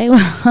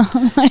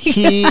TSA?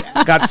 He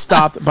got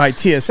stopped by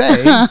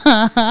TSA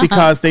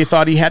because they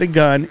thought he had a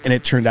gun, and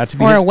it turned out to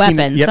be or his a weapon,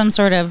 penis. Yep. some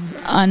sort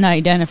of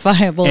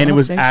unidentifiable. And it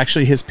was object.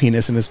 actually his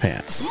penis in his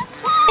pants.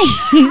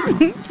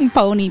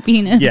 Pony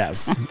penis.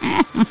 Yes.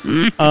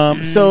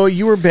 So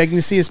you were begging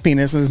to see his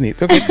penis and his knee.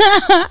 Okay.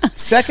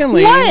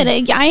 Secondly, What?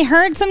 I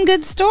heard some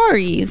good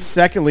stories.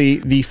 Secondly,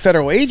 the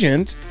federal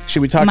agent.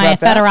 Should we talk My about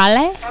that?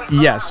 federale?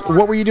 Yes.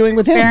 What were you doing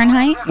with him?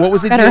 Fahrenheit? What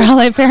was the deal?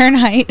 Federale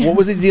Fahrenheit. What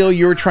was the deal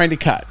you were trying to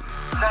cut?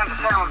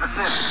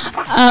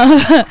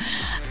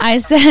 I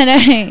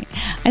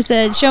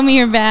said, show me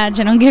your badge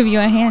and I'll give you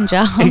a hand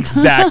job.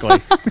 Exactly.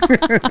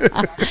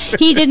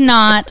 He did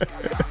not.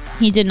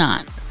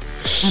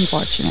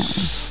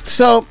 Unfortunately.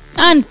 So,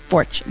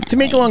 Unfortunately. to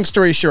make a long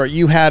story short,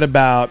 you had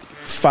about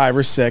 5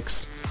 or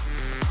 6.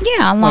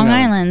 Yeah, Long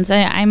Island's.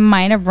 I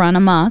might have run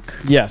amok.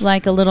 Yes.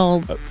 Like a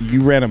little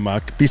You ran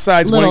amok.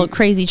 Besides little wanting-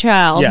 crazy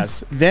child.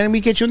 Yes. Then we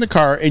get you in the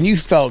car, and you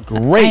felt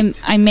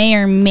great. I may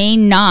or may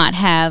not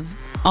have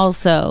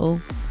also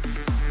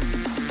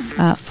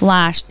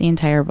flashed the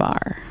entire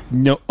bar.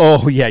 No.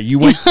 Oh yeah. You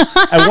went.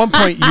 At one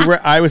point,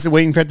 I was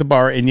waiting for at the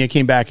bar, and you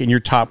came back, and your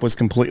top was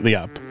completely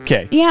up.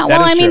 Okay. Yeah, that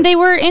well, is I mean, true. they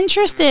were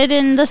interested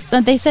in this.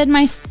 They said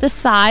the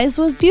size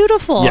was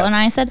beautiful, Yes. and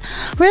I said,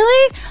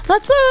 "Really?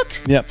 Let's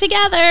look Yep.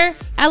 together."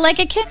 I like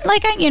a kid,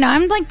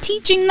 I'm like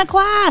teaching the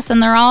class,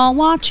 and they're all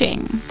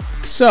watching.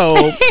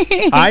 So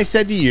I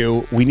said to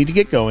you, "We need to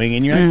get going,"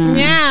 and you're like,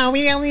 "No,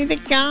 we don't need to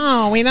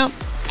go. We don't." So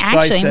I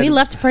Actually, said- we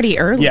left pretty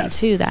early Yes.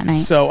 too that night.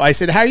 So I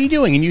said, "How are you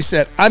doing?" And you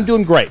said, "I'm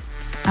doing great.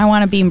 I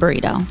want a bean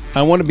burrito.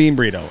 I want a bean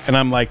burrito." And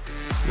I'm like,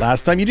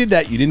 "Last time you did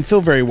that, you didn't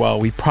feel very well.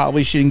 We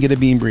probably shouldn't get a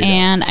bean burrito."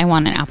 And I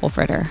want an apple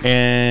fritter.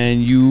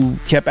 And you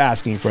kept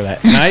asking for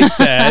that. And I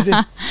said,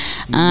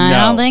 I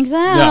don't think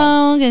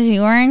so, because you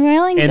weren't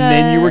feeling good. And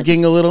then you were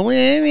getting a little,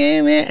 meh,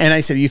 meh, meh. And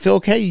I said, "You feel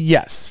okay?"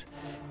 Yes.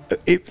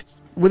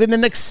 Within the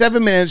next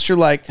 7 minutes, you're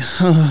like,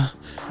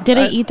 Did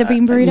I eat the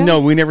bean burrito?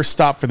 no, we never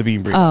stopped for the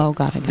bean burrito. Oh,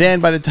 got it. Then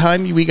by the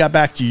time we got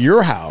back to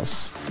your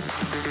house,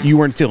 you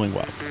weren't feeling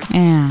well.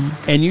 Yeah.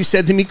 And you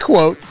said to me,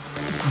 quote,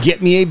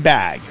 "Get me a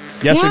bag."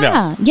 Yes or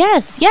no?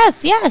 Yes.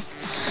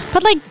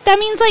 But that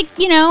means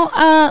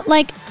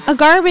like a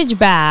garbage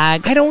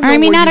bag. I don't Or, know I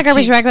mean, where not you a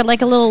garbage keep- bag, but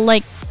like a little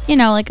like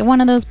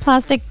one of those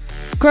plastic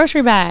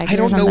grocery bags. I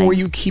don't or know something. where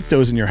you keep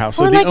those in your house.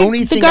 So Or the like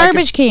only the thing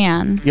garbage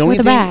can with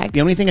a bag,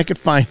 The only thing I could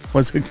find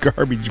was a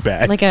garbage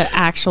bag. like an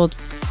actual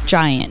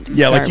giant.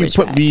 Yeah, like you garbage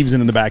put bag. leaves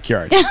in the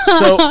backyard.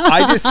 So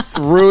I just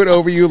threw it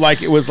over you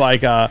like it was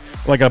like a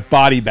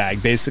body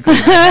bag, basically.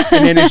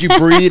 And then as you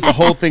breathe, the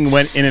whole thing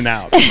went in and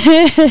out.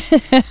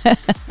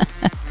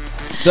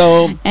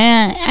 So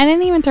And I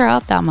didn't even throw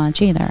up that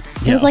much either.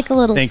 It Yeah. was like a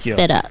little Thank you.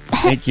 spit up.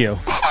 thank you.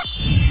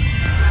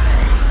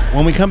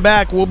 When we come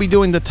back, we'll be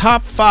doing the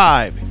top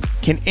 5.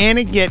 Can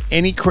Anna get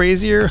any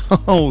crazier?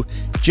 Oh,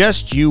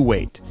 just you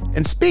wait.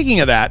 And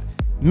speaking of that,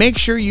 make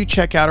sure you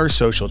check out our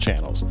social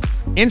channels.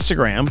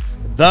 Instagram,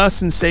 The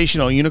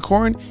Sensational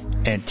Unicorn,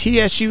 and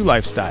TSU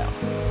Lifestyle.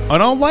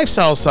 On all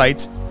lifestyle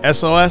sites,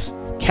 SOS,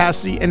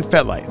 Cassie, and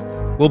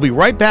FetLife. We'll be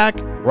right back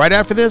right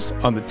after this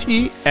on the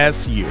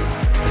TSU.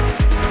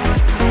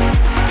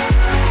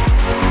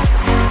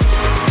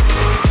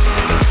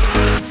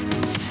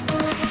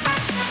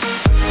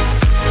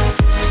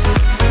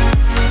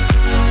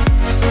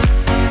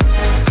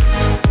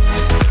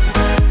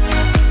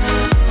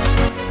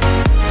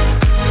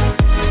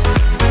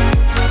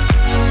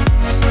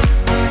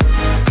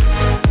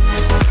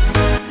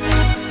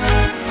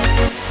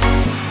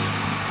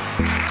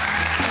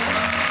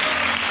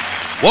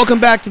 Welcome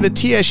back to the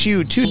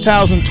TSU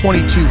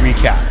 2022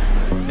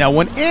 recap. Now,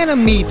 when Anna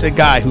meets a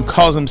guy who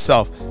calls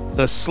himself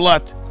the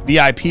Slut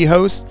VIP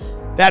host,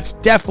 that's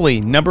definitely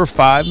number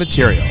 5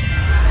 material.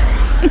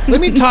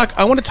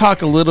 I want to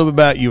talk a little bit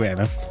about you,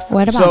 Anna.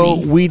 What about so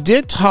me? we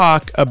did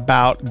talk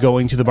about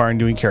going to the bar and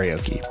doing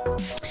karaoke.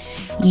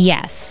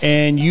 Yes.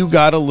 And you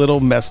got a little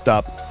messed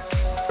up.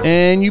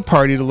 And you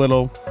partied a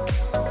little.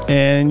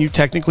 And you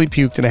technically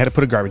puked, and I had to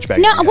put a garbage bag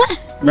in your what? head.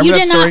 Remember You that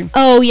did story? not.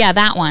 Oh, yeah,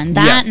 that one.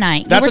 That Yes.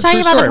 night. That's you were a talking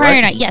true about story, the prior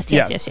right? night.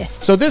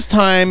 Yes. So this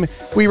time,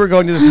 we were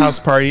going to this house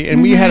party,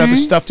 and we had other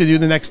stuff to do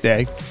the next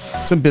day.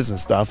 Some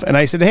business stuff. And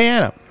I said, hey,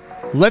 Anna,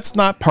 let's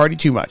not party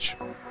too much.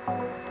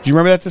 Do you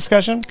remember that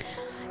discussion?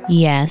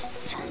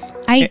 Yes.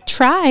 I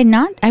tried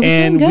not. I was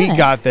doing good. And we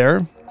got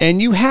there,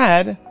 and you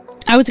had...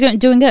 I was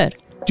doing good.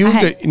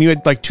 Good. And you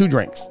had like 2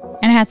 drinks.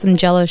 And I had some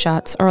Jello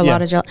shots, or a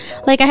lot of Jello.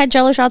 Like, I had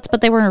Jello shots,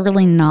 but they were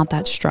really not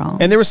that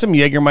strong. And there was some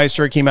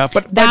Jägermeister that came out.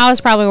 But that was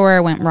probably where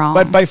it went wrong.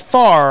 But by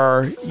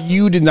far,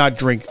 you did not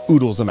drink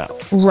Oodles amount.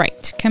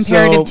 Right.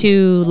 Comparative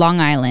to Long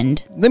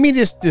Island. Let me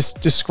just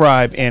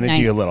describe Anna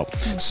to you a little.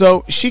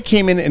 So she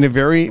came in a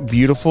very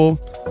beautiful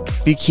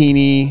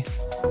bikini,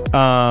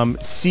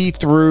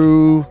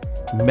 see-through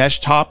mesh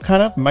top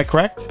kind of. Am I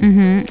correct?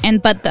 Mm-hmm.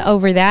 But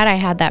over that, I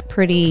had that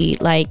pretty,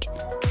 like,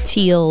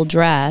 teal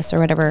dress or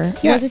whatever.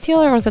 Yeah. Was it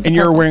teal or was it the And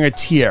you were purple? wearing a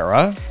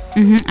tiara.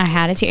 Mm-hmm. I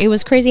had a tiara. It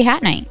was crazy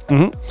hat night.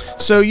 Mm-hmm.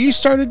 So you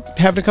started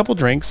having a couple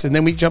drinks, and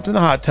then we jumped in the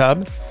hot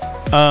tub.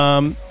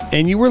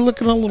 And you were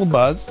looking a little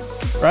buzzed,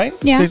 right?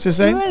 Yeah. Safe to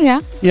say?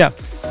 Yeah. Yeah.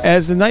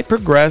 As the night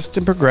progressed,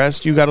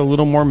 you got a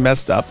little more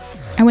messed up.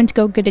 I went to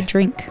go get a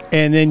drink.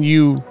 And then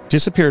you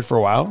disappeared for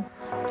a while,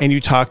 and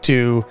you talked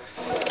to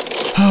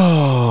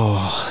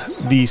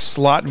the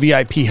slot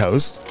VIP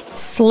host.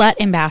 Slut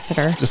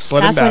ambassador. The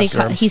slut That's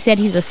ambassador. What he said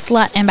he's a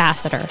slut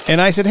ambassador. And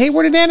I said, hey,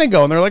 where did Anna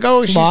go? And they're like,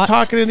 oh, she's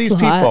talking to these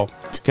people.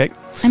 Okay.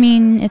 I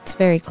mean, it's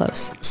very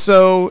close.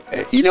 So,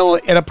 you know,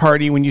 at a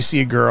party when you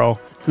see a girl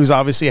who's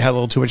obviously had a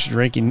little too much to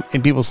drink, and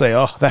people say,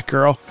 oh, that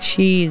girl.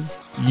 She's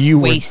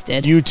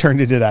wasted. You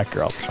turned into that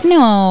girl.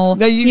 No.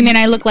 You mean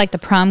I look like the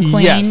prom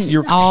queen? Yes.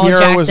 Your all tiara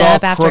jacked was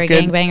up all after crooked.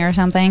 a gangbang or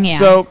something? Yeah.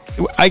 So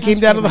I came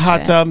down to the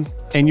hot tub,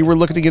 and you were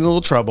looking to get in a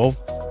little trouble.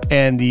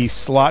 And the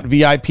slot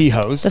VIP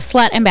host, the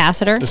slut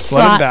ambassador, the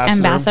slot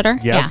ambassador,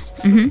 yes,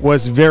 yeah,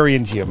 was very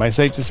into you. Am I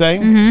safe to say?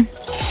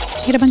 Mm-hmm.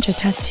 He had a bunch of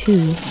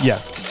tattoos.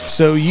 Yes.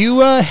 So you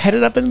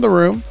headed up into the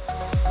room,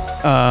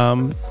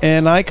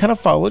 and I kind of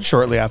followed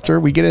shortly after.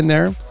 We get in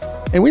there,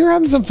 and we were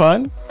having some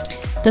fun.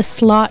 The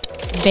slot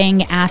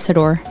bang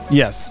acidor.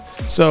 Yes.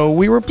 So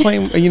we were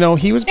playing. You know,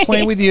 he was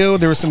playing with you.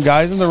 There were some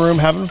guys in the room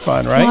having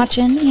fun, right?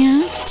 Watching,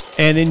 yeah.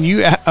 And then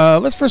you,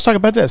 let's first talk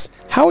about this.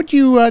 How would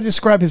you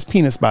describe his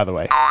penis, by the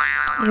way?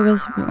 It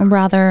was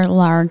rather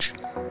large.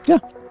 Yeah.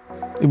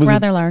 It was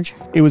rather large.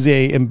 It was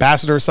a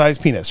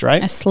ambassador-sized penis,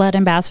 right? A slut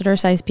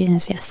ambassador-sized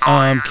penis, yes.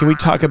 Can we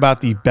talk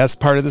about the best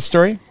part of the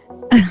story?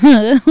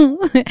 So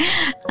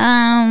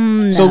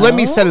let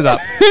me set it up.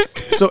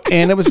 So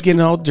Anna was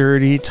getting all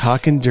dirty,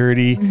 talking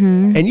dirty,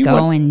 and you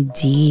going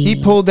deep. He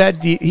pulled that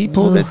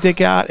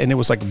dick out, and it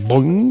was like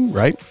boing,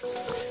 right?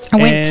 I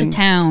went to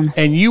town,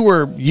 and you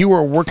were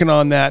working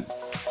on that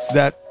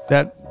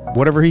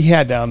whatever he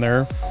had down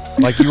there,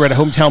 like you were at a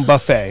hometown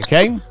buffet,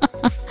 okay?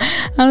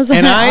 I was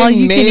and like,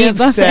 I may have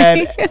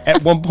said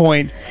at one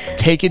point,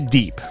 take it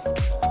deep,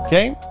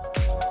 okay?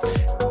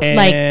 And,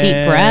 like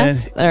deep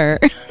breath, or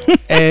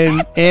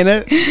and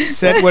Anna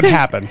said what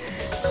happened.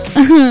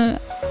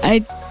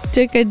 I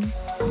took a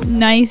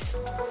nice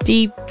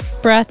deep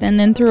breath and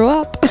then threw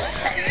up.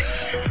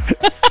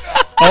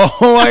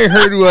 All I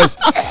heard was,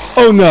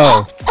 oh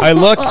no. I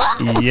looked,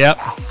 yep.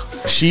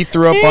 She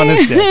threw up on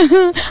his dick.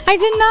 I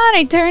did not.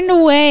 I turned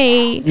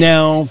away.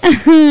 Now,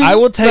 I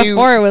will tell you.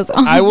 Before it was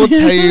on. I will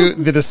tell you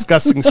the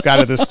disgusting side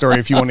of this story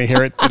if you want to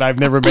hear it that I've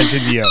never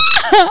mentioned to you.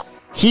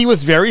 He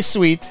was very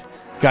sweet,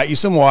 got you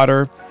some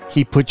water.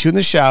 He put you in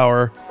the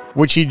shower,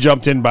 which he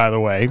jumped in, by the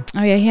way.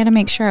 Oh, yeah. He had to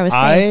make sure I was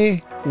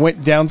safe. I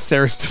went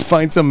downstairs to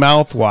find some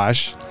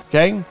mouthwash.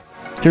 Okay?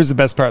 Here's the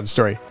best part of the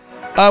story.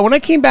 When I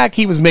came back,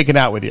 he was making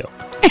out with you.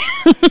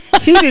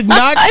 He did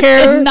not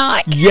care. Did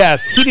not.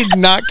 Yes, he did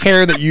not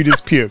care that you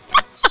just puked.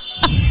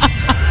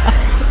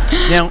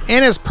 Now,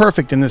 Anna's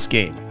perfect in this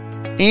game.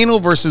 Anal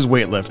versus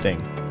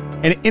weightlifting.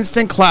 An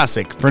instant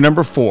classic for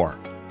number 4.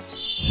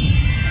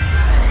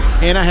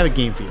 Anna, I have a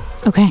game for you.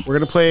 Okay. We're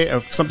going to play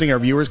something our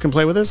viewers can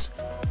play with us.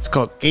 It's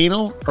called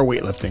anal or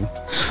weightlifting.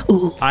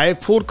 Ooh. I have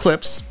pulled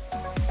clips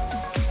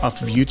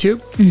off of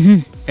YouTube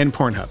and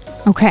Pornhub.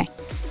 Okay.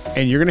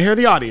 And you're going to hear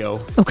the audio.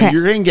 Okay. And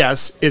you're going to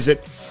guess, is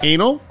it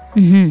anal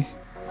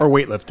or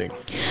weightlifting?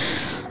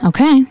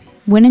 Okay.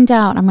 When in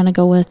doubt, I'm going to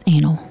go with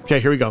anal. Okay,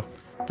 here we go.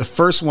 The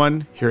first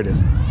one, here it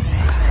is.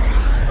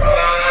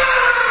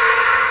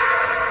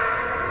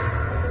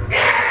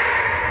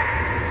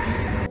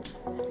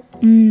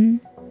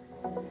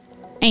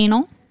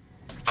 Anal.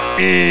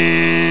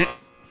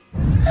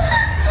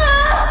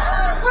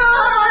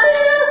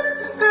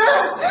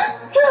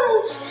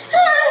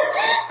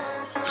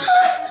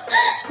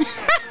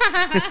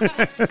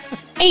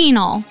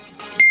 Anal.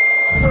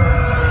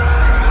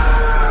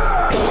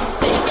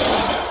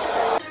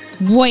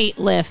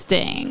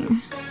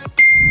 Weightlifting.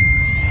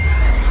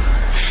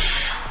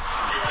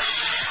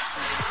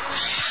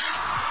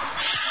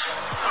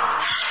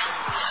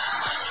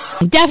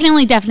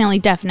 Definitely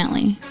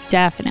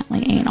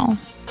anal.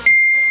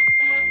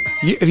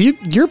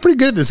 You're pretty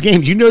good at this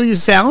game. Do you know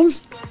these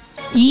sounds?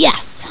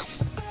 Yes.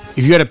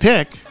 If you had to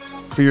pick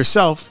for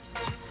yourself,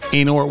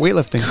 anal or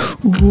weightlifting?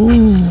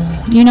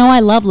 Ooh. You know, I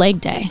love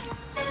leg day.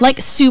 Like,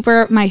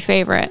 super my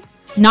favorite.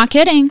 Not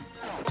kidding.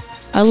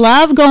 I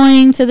love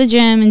going to the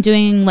gym and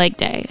doing leg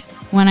day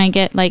when I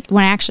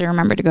actually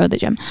remember to go to the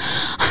gym.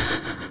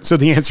 So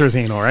the answer is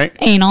anal, right?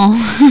 Anal.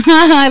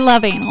 I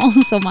love anal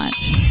so much.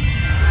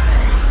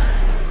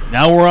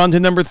 Now we're on to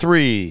number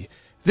 3.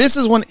 This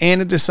is when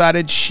Anna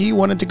decided she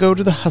wanted to go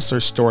to the Hustler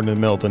store in the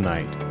middle of the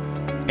night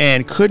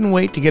and couldn't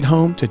wait to get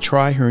home to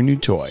try her new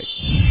toy.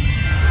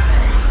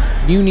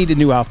 You need a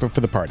new outfit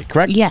for the party,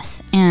 correct?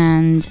 Yes,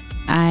 and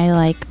I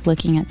like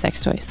looking at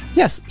sex toys.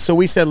 Yes, so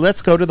we said,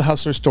 let's go to the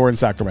Hustler store in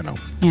Sacramento.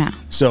 Yeah.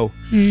 So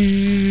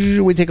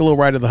we take a little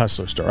ride to the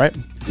Hustler store, right?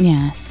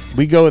 Yes.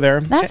 We go there.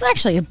 That's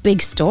actually a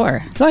big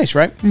store. It's nice,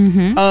 right?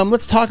 Mm-hmm.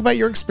 Let's talk about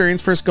your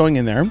experience first going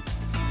in there.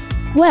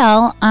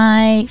 Well,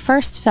 I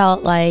first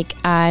felt like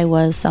I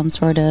was some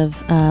sort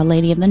of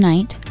lady of the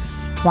night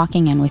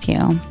walking in with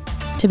you,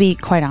 to be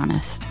quite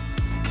honest.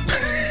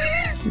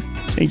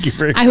 Thank you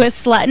very much. I was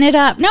slutting it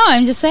up. No,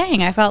 I'm just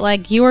saying. I felt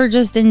like you were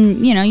just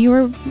in, you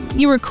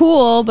were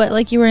cool, but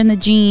like you were in the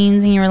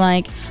jeans and you were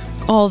like,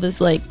 oh,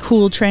 this like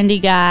cool, trendy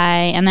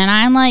guy. And then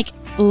I'm like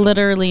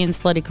literally in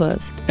slutty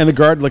clothes. And the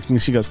guard looked at me,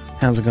 she goes,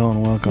 how's it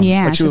going? Welcome.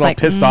 Yeah. Like she was all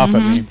pissed off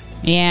at me.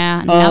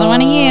 Yeah. Another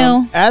one of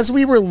you. As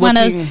we were looking. One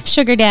of those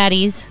sugar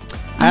daddies.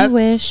 I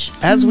wish.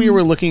 As we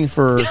were looking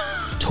for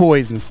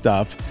toys and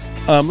stuff,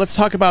 let's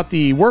talk about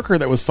the worker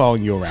that was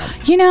following you around.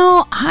 You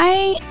know,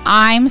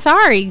 I'm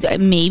sorry.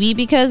 Maybe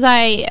because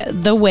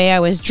the way I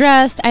was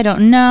dressed, I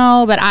don't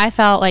know, but I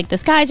felt like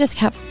this guy just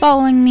kept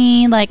following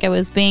me, like I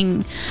was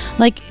being,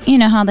 like, you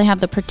know how they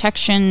have the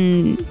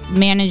protection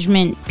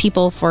management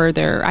people for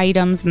their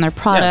items and their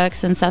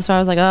products and stuff. So I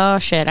was like, oh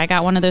shit, I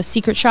got one of those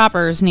secret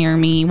shoppers near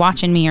me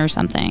watching me or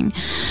something.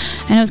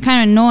 And it was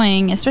kind of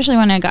annoying, especially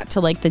when I got to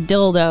like the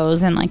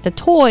dildos and like the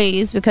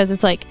toys, because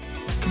it's like,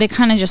 they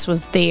kind of just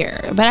was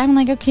there. But I'm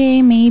like,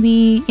 okay,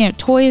 maybe, you know,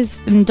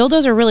 toys and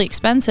dildos are really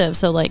expensive.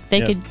 So like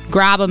they could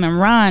grab them and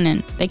run,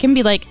 and they can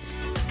be like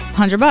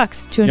 $100,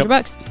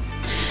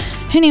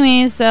 $200.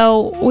 Anyways,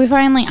 so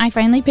I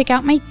finally pick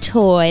out my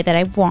toy that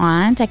I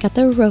want. I got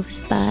the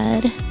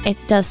Rosebud. It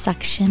does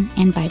suction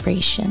and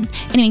vibration.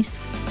 Anyways,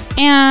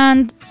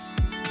 and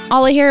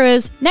all I hear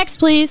is, next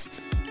please.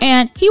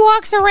 And he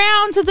walks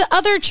around to the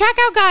other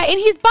checkout guy and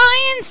he's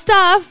buying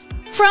stuff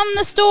from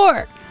the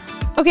store.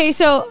 Okay,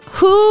 so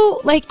who,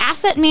 like,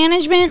 asset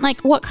management, like,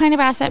 what kind of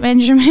asset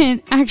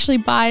management actually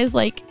buys,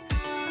 like,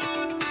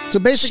 so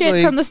basically,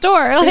 shit from the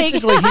store? Like,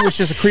 basically, he was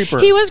just a creeper.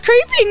 He was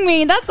creeping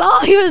me. That's all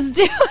he was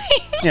doing.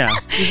 Yeah,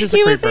 he's just a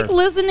he creeper. was, like,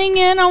 listening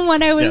in on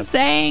what I was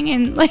saying,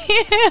 and, like,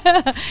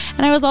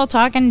 and I was all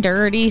talking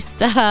dirty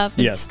stuff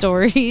and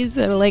stories,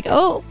 and like,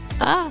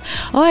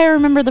 I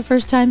remember the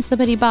first time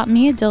somebody bought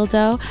me a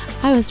dildo.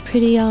 I was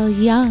pretty all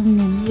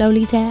young and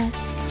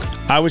lowly-task.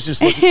 I was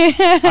just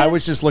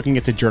looking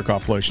at the jerk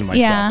off lotion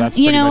myself. Yeah. That's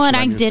you pretty know much what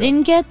I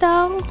didn't get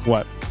though?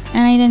 What?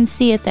 And I didn't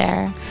see it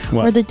there.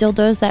 What? Were the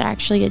dildos that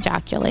actually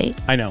ejaculate.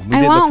 I know.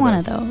 I want one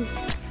of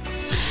those.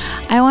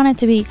 I want it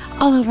to be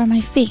all over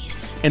my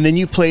face. And then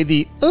you play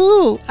the,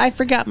 ooh, I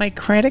forgot my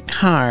credit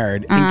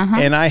card.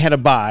 And I had to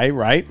buy,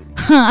 right?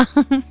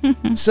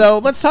 So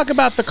let's talk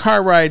about the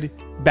car ride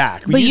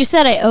back. But you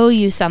said I owe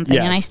you something,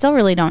 and I still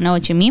really don't know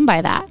what you mean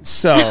by that.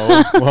 So,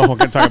 well, we're going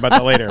to talk about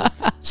that later.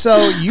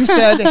 So you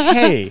said,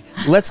 hey,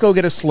 let's go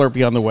get a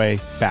Slurpee on the way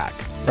back,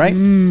 right?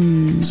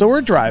 So we're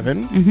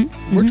driving.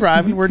 We're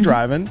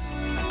driving.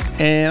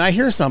 And I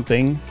hear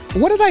something.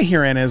 What did I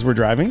hear, Anna, as we're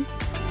driving?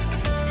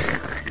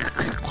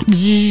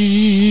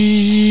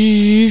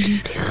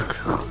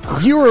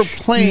 You were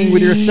playing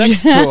with your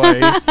sex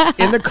toy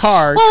in the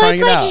car, trying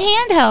it out. Well,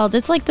 it's like handheld.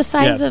 It's like the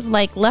size of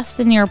like less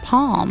than your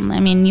palm. I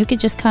mean, you could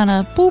just kind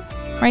of boop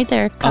right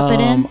there, cup it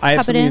in. I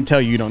have something to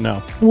tell you don't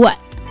know. What?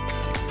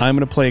 I'm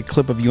going to play a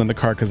clip of you in the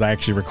car because I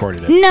actually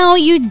recorded it. No,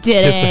 you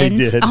didn't. Yes, I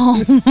did. Oh,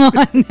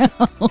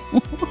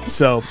 no.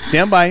 So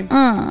stand by.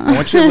 I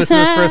want you to listen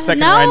to this for a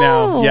second right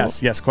now.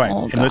 Yes, quiet.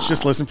 Oh, and let's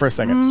just listen for a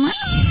second.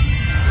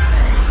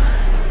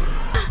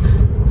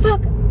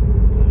 Fuck.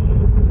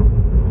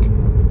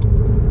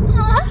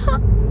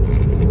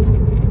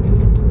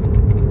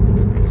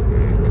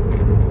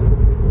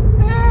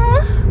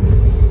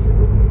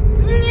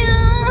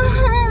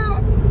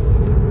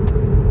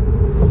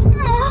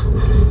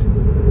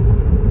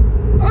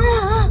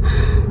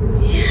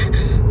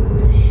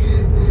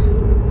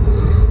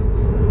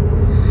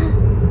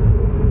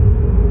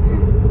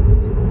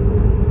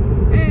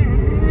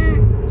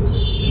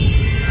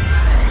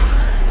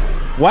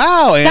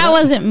 Wow, Anna. That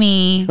wasn't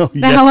me. Oh,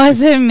 that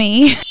wasn't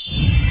me.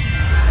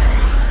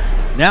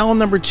 Now on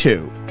number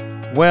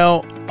 2.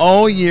 Well,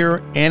 all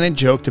year Anna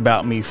joked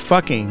about me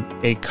fucking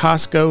a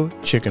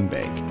Costco chicken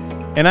bake.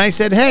 And I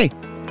said, hey,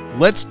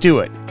 let's do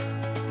it.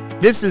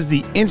 This is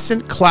the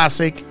instant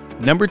classic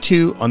number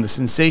 2 on the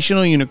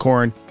sensational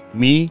unicorn,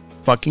 me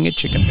fucking a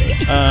chicken bake.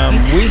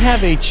 We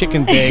have a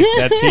chicken bake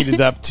that's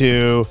heated up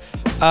to.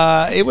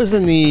 It was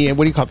in the,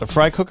 what do you call it, the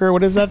fry cooker?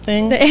 What is that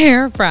thing? The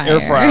air fryer. Air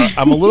fryer.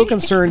 I'm a little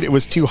concerned it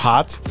was too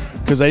hot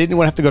because I didn't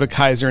want to have to go to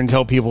Kaiser and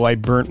tell people I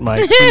burnt my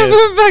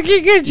penis.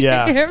 Fucking good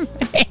Yeah.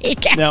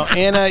 bake. Now,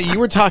 Anna, you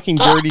were talking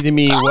dirty to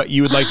me what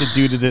you would like to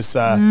do to this.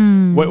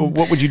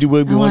 What would you do? What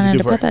would you I want to wanted do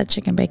to for put it? that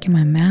chicken bake in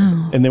my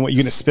mouth. And then what, you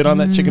going to spit on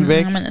that chicken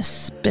bake? I'm going to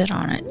spit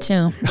on it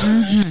too.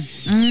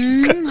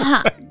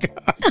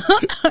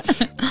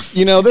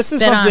 You know, this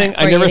is Spit on something it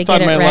I for you never to thought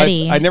get in my it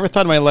ready. life. I never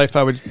thought in my life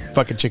I would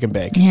fuck a chicken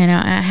bake. You know,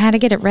 I had to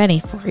get it ready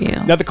for you.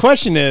 Now the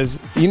question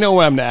is, you know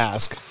what I'm going to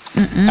ask?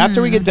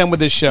 After we get done with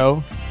this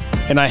show,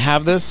 and I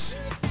have this,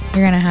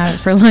 You're going to have it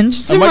for lunch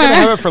am tomorrow. I going to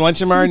have it for lunch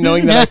tomorrow,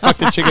 knowing that I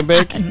fucked a chicken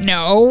bake?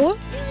 No.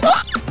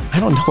 I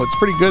don't know. It's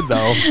pretty good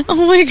though.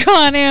 Oh my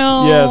God,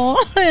 ew. Yes.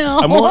 Ew.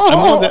 I'm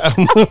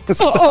willing to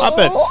stop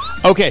it.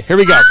 Okay, here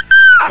we go.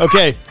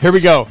 Okay, here we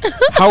go.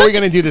 How are we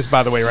going to do this,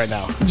 by the way, right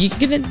now? You're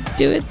going to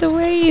do it the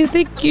way you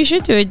think you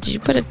should do it. Did you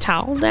put a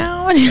towel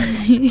down?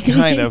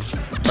 Kind of.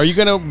 Are you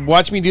going to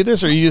watch me do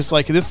this, or are you just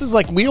like, this is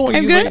like, we don't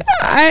I'm usually... good.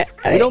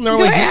 We don't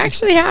normally do I do-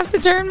 actually have to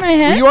turn my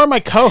head? You are my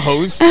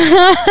co-host.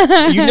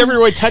 You never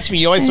really touch me.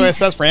 You always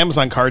assist us for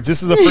Amazon cards.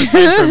 This is the first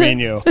time for me and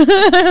you.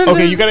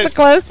 Okay, you got the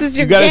closest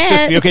you got to get.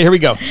 assist me. Okay, here we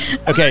go.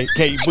 Okay.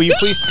 Will you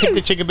please pick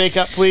the chicken bake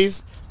up,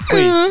 please?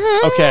 Please.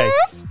 Okay.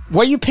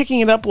 Why are you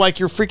picking it up like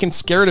you're freaking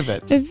scared of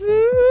it? Take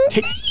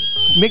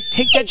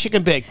that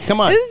chicken bake.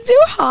 Come on. It's too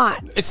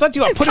hot. It's not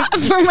too hot. It's hot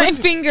for my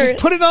fingers.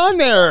 Just put it on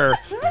there.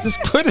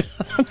 Just put it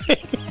on there.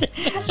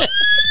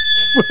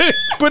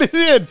 Put it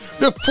in.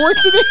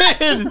 Force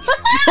it in.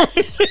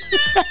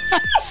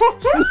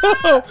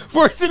 No,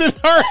 force it in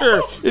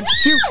harder.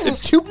 It's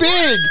too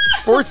big.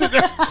 Force it.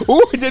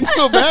 Oh, it didn't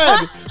so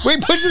bad.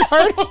 Wait, push it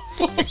harder. No.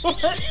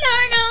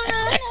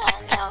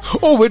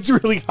 Oh, it's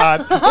really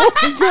hot. Oh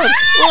my God.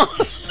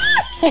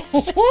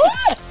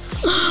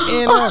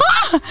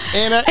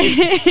 Anna,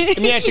 let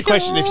me ask you a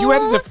question. If you had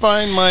to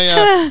define my,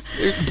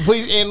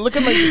 please, and look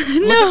at my,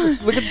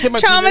 look at the tip of my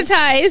penis.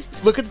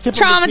 Traumatized. Look at the tip of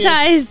my penis.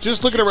 Traumatized.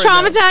 Just look at it right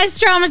now.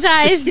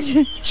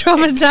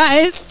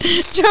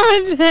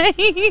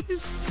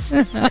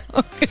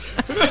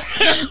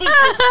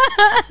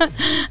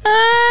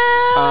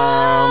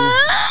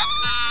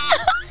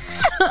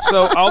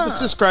 So I'll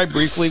just describe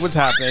briefly what's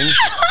happening.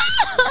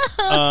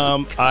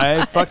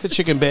 I fucked a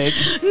chicken bake.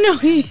 No,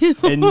 you.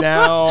 And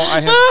now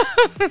I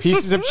have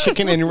pieces of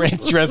chicken and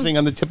ranch dressing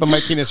on the tip of my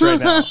penis right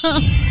now.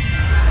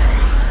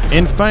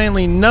 And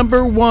finally,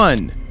 number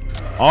 1.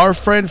 Our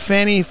friend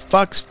Fanny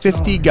fucks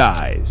 50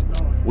 guys.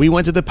 We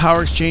went to the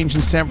Power Exchange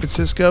in San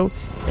Francisco,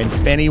 and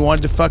Fanny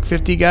wanted to fuck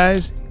 50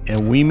 guys,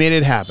 and we made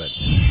it happen.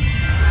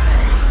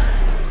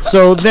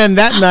 So then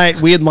that night,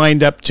 we had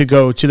lined up to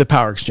go to the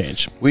Power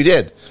Exchange. We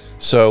did.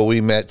 So we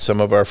met some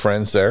of our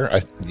friends there.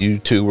 You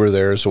two were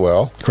there as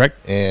well. Correct.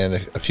 And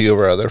a few of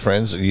our other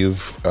friends.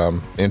 You've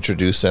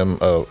introduced them,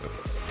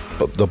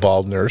 the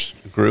Bald Nurse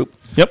group.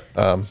 Yep.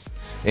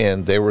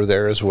 And they were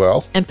there as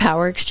well. And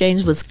Power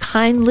Exchange was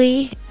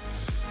kindly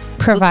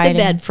Providing. booked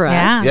the bed for us.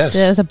 Yeah. Yes.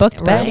 It was a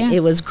booked bed. Right. Yeah.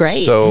 It was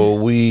great. So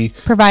we,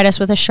 Provide us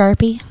with a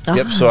Sharpie.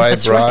 yep. So I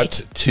that's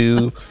brought right.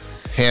 2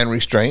 hand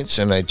restraints,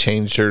 and I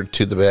changed her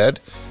to the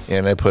bed,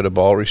 and I put a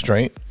ball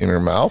restraint in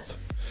her mouth.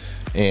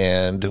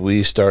 And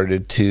we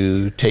started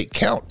to take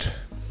count,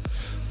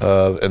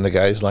 and the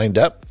guys lined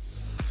up,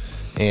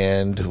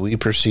 and we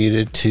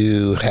proceeded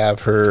to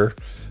have her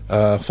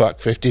fuck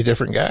 50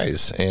 different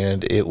guys,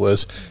 and it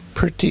was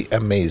pretty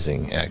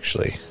amazing,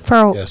 actually.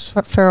 Yes.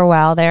 For a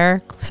while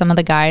there, some of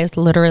the guys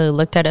literally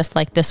looked at us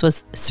like this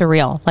was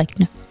surreal. Like,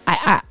 no,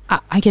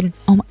 I can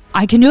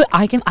do it.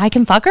 I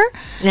can fuck her.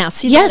 Now,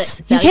 see Yes,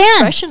 that you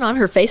can. expression on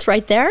her face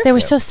right there? They were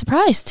so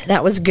surprised.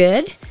 That was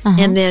good.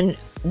 And then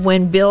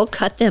when Bill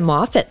cut them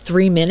off at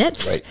 3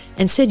 minutes Right.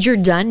 and said, "You're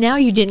done now,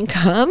 you didn't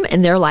come,"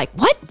 and they're like,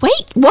 "What? Wait,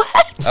 what?"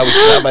 I was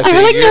not my They were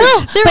like, figure. no.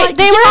 They're But like,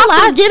 they get were off there,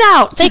 allowed. get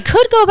out. They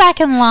could go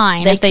back in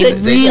line if they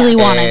could. really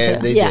wanted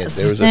And to. they Yes.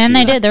 did. There was a And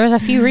few. they did. There was a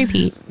few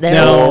repeat.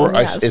 Or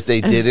yes. if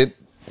they didn't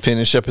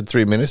finish up in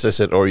 3 minutes, I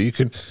said, or you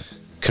could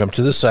come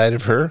to the side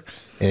of her,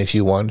 and if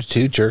you wanted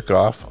to jerk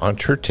off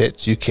onto her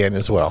tits, you can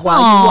as well. While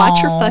you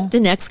watch her Aw. fuck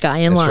the next guy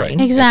in That's line. right.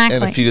 Exactly.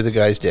 And a few of the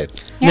guys did.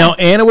 Now,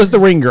 Anna was the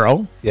ring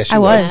girl. Yes, she I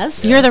was.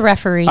 Yes. You're the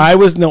referee. I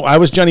was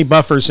Johnny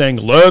Buffer saying,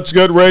 "Let's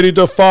get ready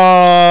to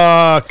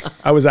fuck."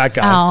 I was that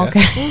guy. oh,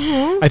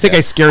 okay. I think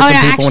I scared Oh, some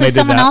yeah. people when I Actually, did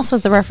someone that. else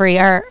was the referee.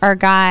 Our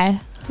guy.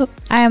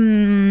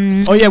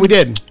 Oh yeah, we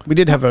did. We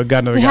did have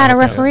another We guy. had a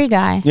like that. referee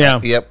guy. Yeah.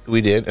 Yep,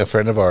 we did. A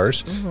friend of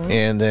ours.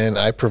 And then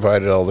I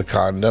provided all the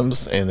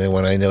condoms. And then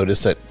when I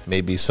noticed that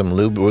maybe some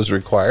lube was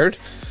required,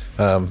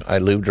 I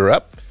lubed her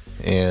up.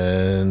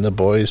 And the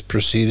boys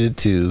proceeded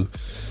to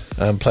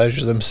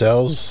pleasure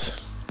themselves.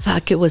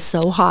 Fuck, it was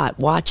so hot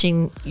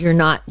watching. You're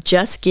not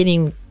just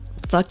getting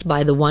fucked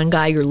by the one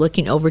guy. You're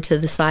looking over to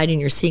the side and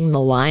you're seeing the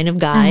line of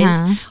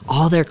guys.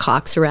 All their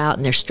cocks are out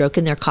and they're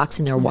stroking their cocks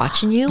and they're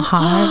watching you.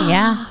 Hard,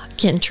 yeah.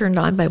 getting turned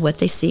on by what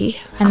they see.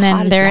 How And then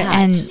hot is they're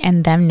that?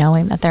 and them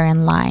knowing that they're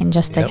in line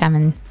just to Yep. come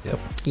and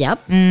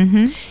Yep.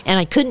 Mm-hmm. And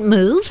I couldn't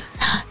move.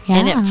 Yeah.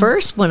 And at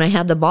first, when I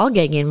had the ball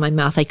gag in my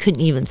mouth, I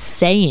couldn't even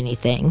say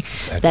anything.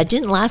 That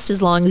didn't last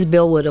as long as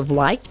Bill would have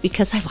liked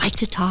because I like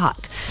to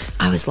talk.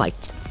 I was like,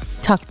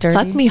 talk dirty.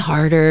 fuck me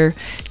harder.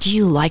 Do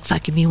you like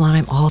fucking me when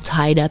I'm all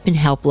tied up and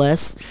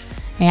helpless?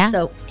 Yeah.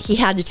 So he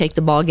had to take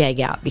the ball gag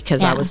out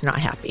because I Yeah. was not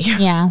happy.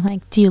 Yeah,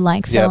 like, do you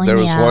like Yeah, filling there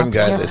was me up one with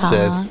guy your that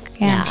said, cock?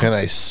 Yeah. "Can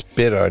I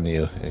spit on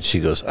you?" And she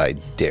goes, "I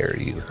dare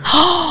you."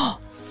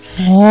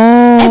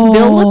 And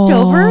Bill looked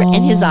over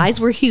and his eyes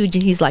were huge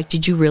and he's like,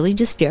 did you really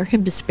just dare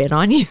him to spit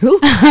on you?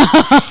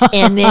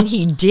 And then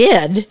he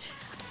did.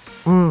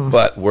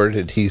 But where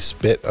did he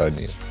spit on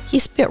you? He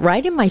spit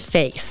right in my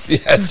face.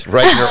 Yes,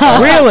 right in her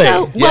arm. Really?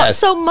 So, Yes.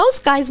 so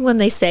most guys, when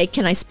they say,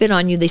 can I spit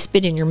on you, they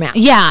spit in your mouth.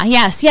 Yeah,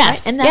 yes.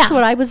 And that's yeah.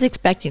 what I was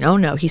expecting. Oh,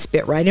 no, he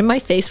spit right in my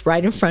face,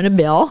 right in front of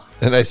Bill.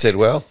 And I said,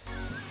 "Well,"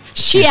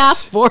 She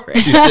asked for it.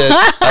 she said,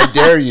 "I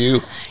dare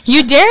you."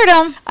 You dared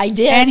him. I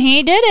did. And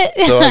he did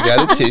it. So I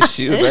got a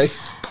tissue and I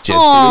gently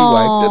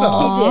wiped it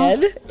off.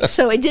 He did.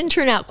 So it didn't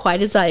turn out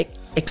quite as I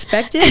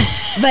expected,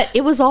 but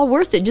it was all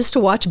worth it just to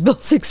watch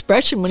Bill's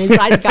expression when his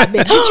eyes got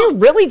big. Did you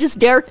really just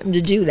dare him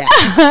to do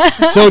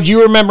that? So, do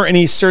you remember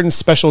any certain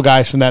special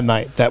guys from that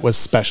night that was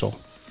special?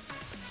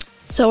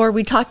 So are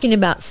we talking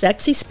about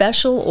sexy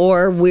special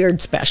or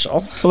weird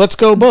special? Well, let's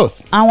go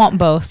both. I want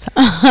both.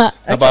 How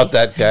about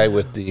that guy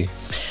with the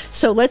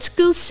So let's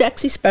go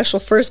sexy special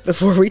first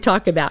before we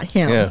talk about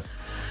him. yeah?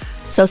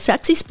 So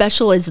sexy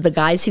special is the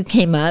guys who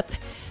came up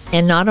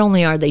and not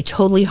only are they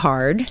totally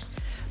hard,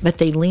 but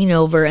they lean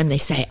over and they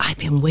say, I've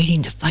been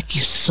waiting to fuck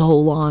you so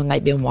long.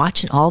 I've been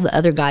watching all the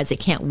other guys. I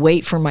can't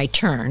wait for my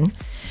turn.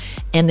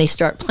 And they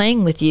start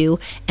playing with you.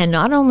 And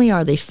not only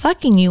are they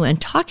fucking you and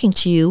talking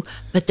to you,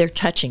 but they're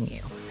touching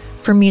you.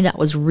 For me, that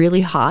was really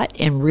hot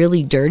and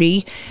really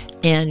dirty.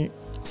 And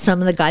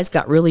some of the guys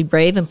got really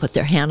brave and put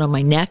their hand on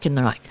my neck and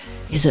they're like,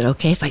 is it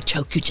okay if I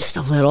choke you just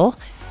a little?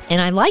 And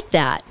I like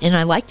that. And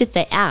I like that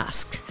they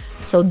ask.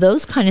 So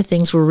those kind of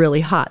things were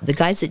really hot. The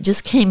guys that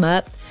just came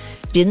up,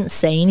 didn't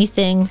say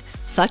anything,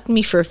 fucked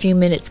me for a few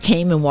minutes,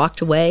 came and walked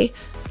away,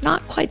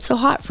 not quite so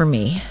hot for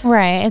me.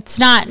 Right. It's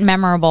not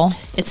memorable.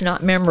 It's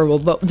not memorable,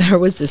 but there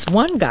was this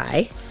one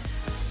guy,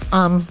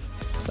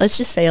 let's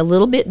just say a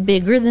little bit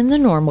bigger than the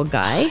normal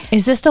guy.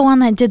 Is this the one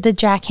that did the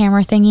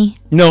jackhammer thingy?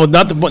 No,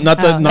 not the not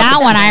the not That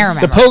the, one I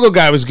remember. The pogo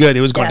guy was good.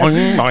 It was going.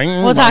 Yes. Boing,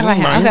 boing, We'll talk boing, about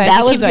him. boing. Okay. That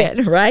keep was going.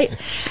 good,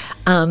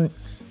 right?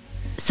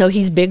 So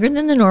he's bigger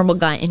than the normal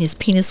guy, and his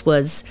penis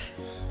was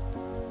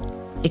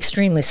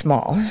extremely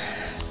small.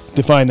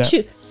 Define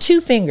that.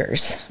 Two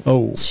fingers.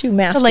 Oh, To So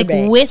masturbate. like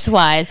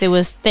width-wise, it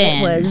was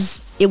thin.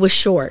 It was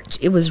short.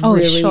 It was Oh,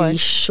 really short.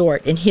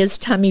 short, and his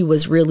tummy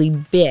was really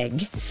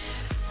big.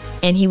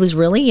 And he was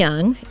really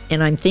young,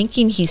 and I'm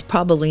thinking he's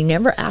probably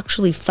never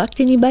actually fucked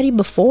anybody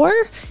before.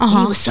 And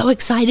he was so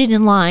excited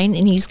in line,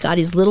 and he's got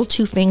his little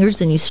two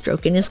fingers, and he's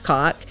stroking his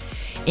cock.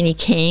 And he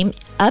came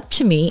up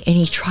to me, and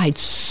he tried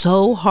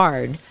so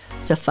hard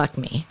to fuck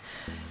me.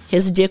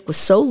 His dick was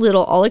so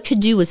little, all it could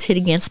do was hit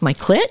against my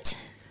clit.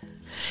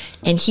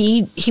 And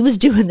he was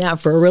doing that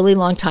for a really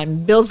long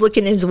time. Bill's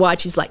looking at his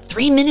watch. He's like,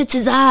 3 minutes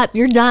is up.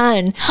 You're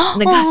done.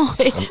 And the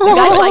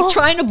guy's like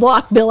trying to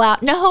block Bill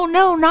out. No,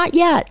 not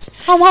yet.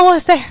 I'm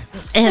almost there.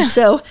 And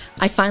so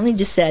I finally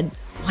just said,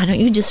 why don't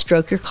you just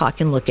stroke your cock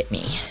and look at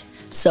me?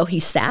 So he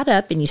sat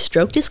up and he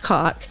stroked his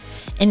cock.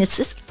 And it's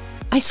this,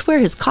 I swear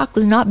his cock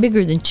was not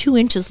bigger than 2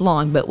 inches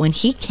long. But when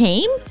he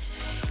came,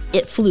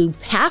 it flew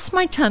past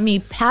my tummy,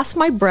 past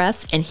my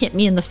breasts, and hit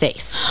me in the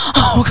face.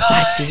 Oh,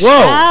 God.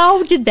 whoa!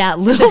 How did that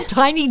little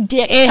tiny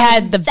dick? It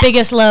had the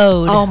biggest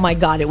load. Oh my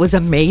God, it was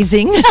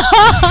amazing.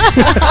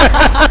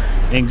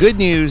 And good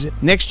news,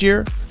 next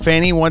year,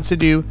 Fanny wants to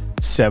do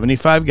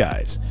 75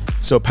 guys.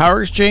 So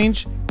Power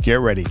Exchange, get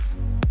ready.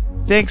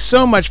 Thanks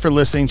so much for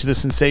listening to the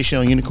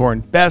Sensational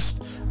Unicorn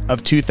Best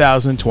of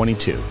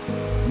 2022.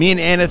 Me and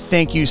Anna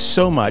thank you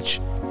so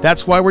much.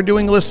 That's why we're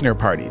doing listener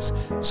parties.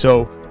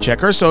 So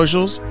check our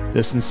socials,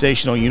 The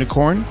Sensational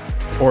Unicorn,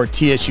 or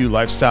TSU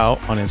Lifestyle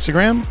on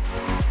Instagram,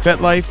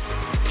 FetLife,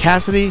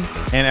 Cassidy,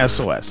 and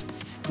SOS.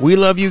 We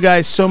love you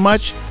guys so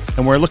much,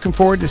 and we're looking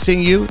forward to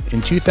seeing you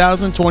in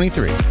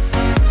 2023.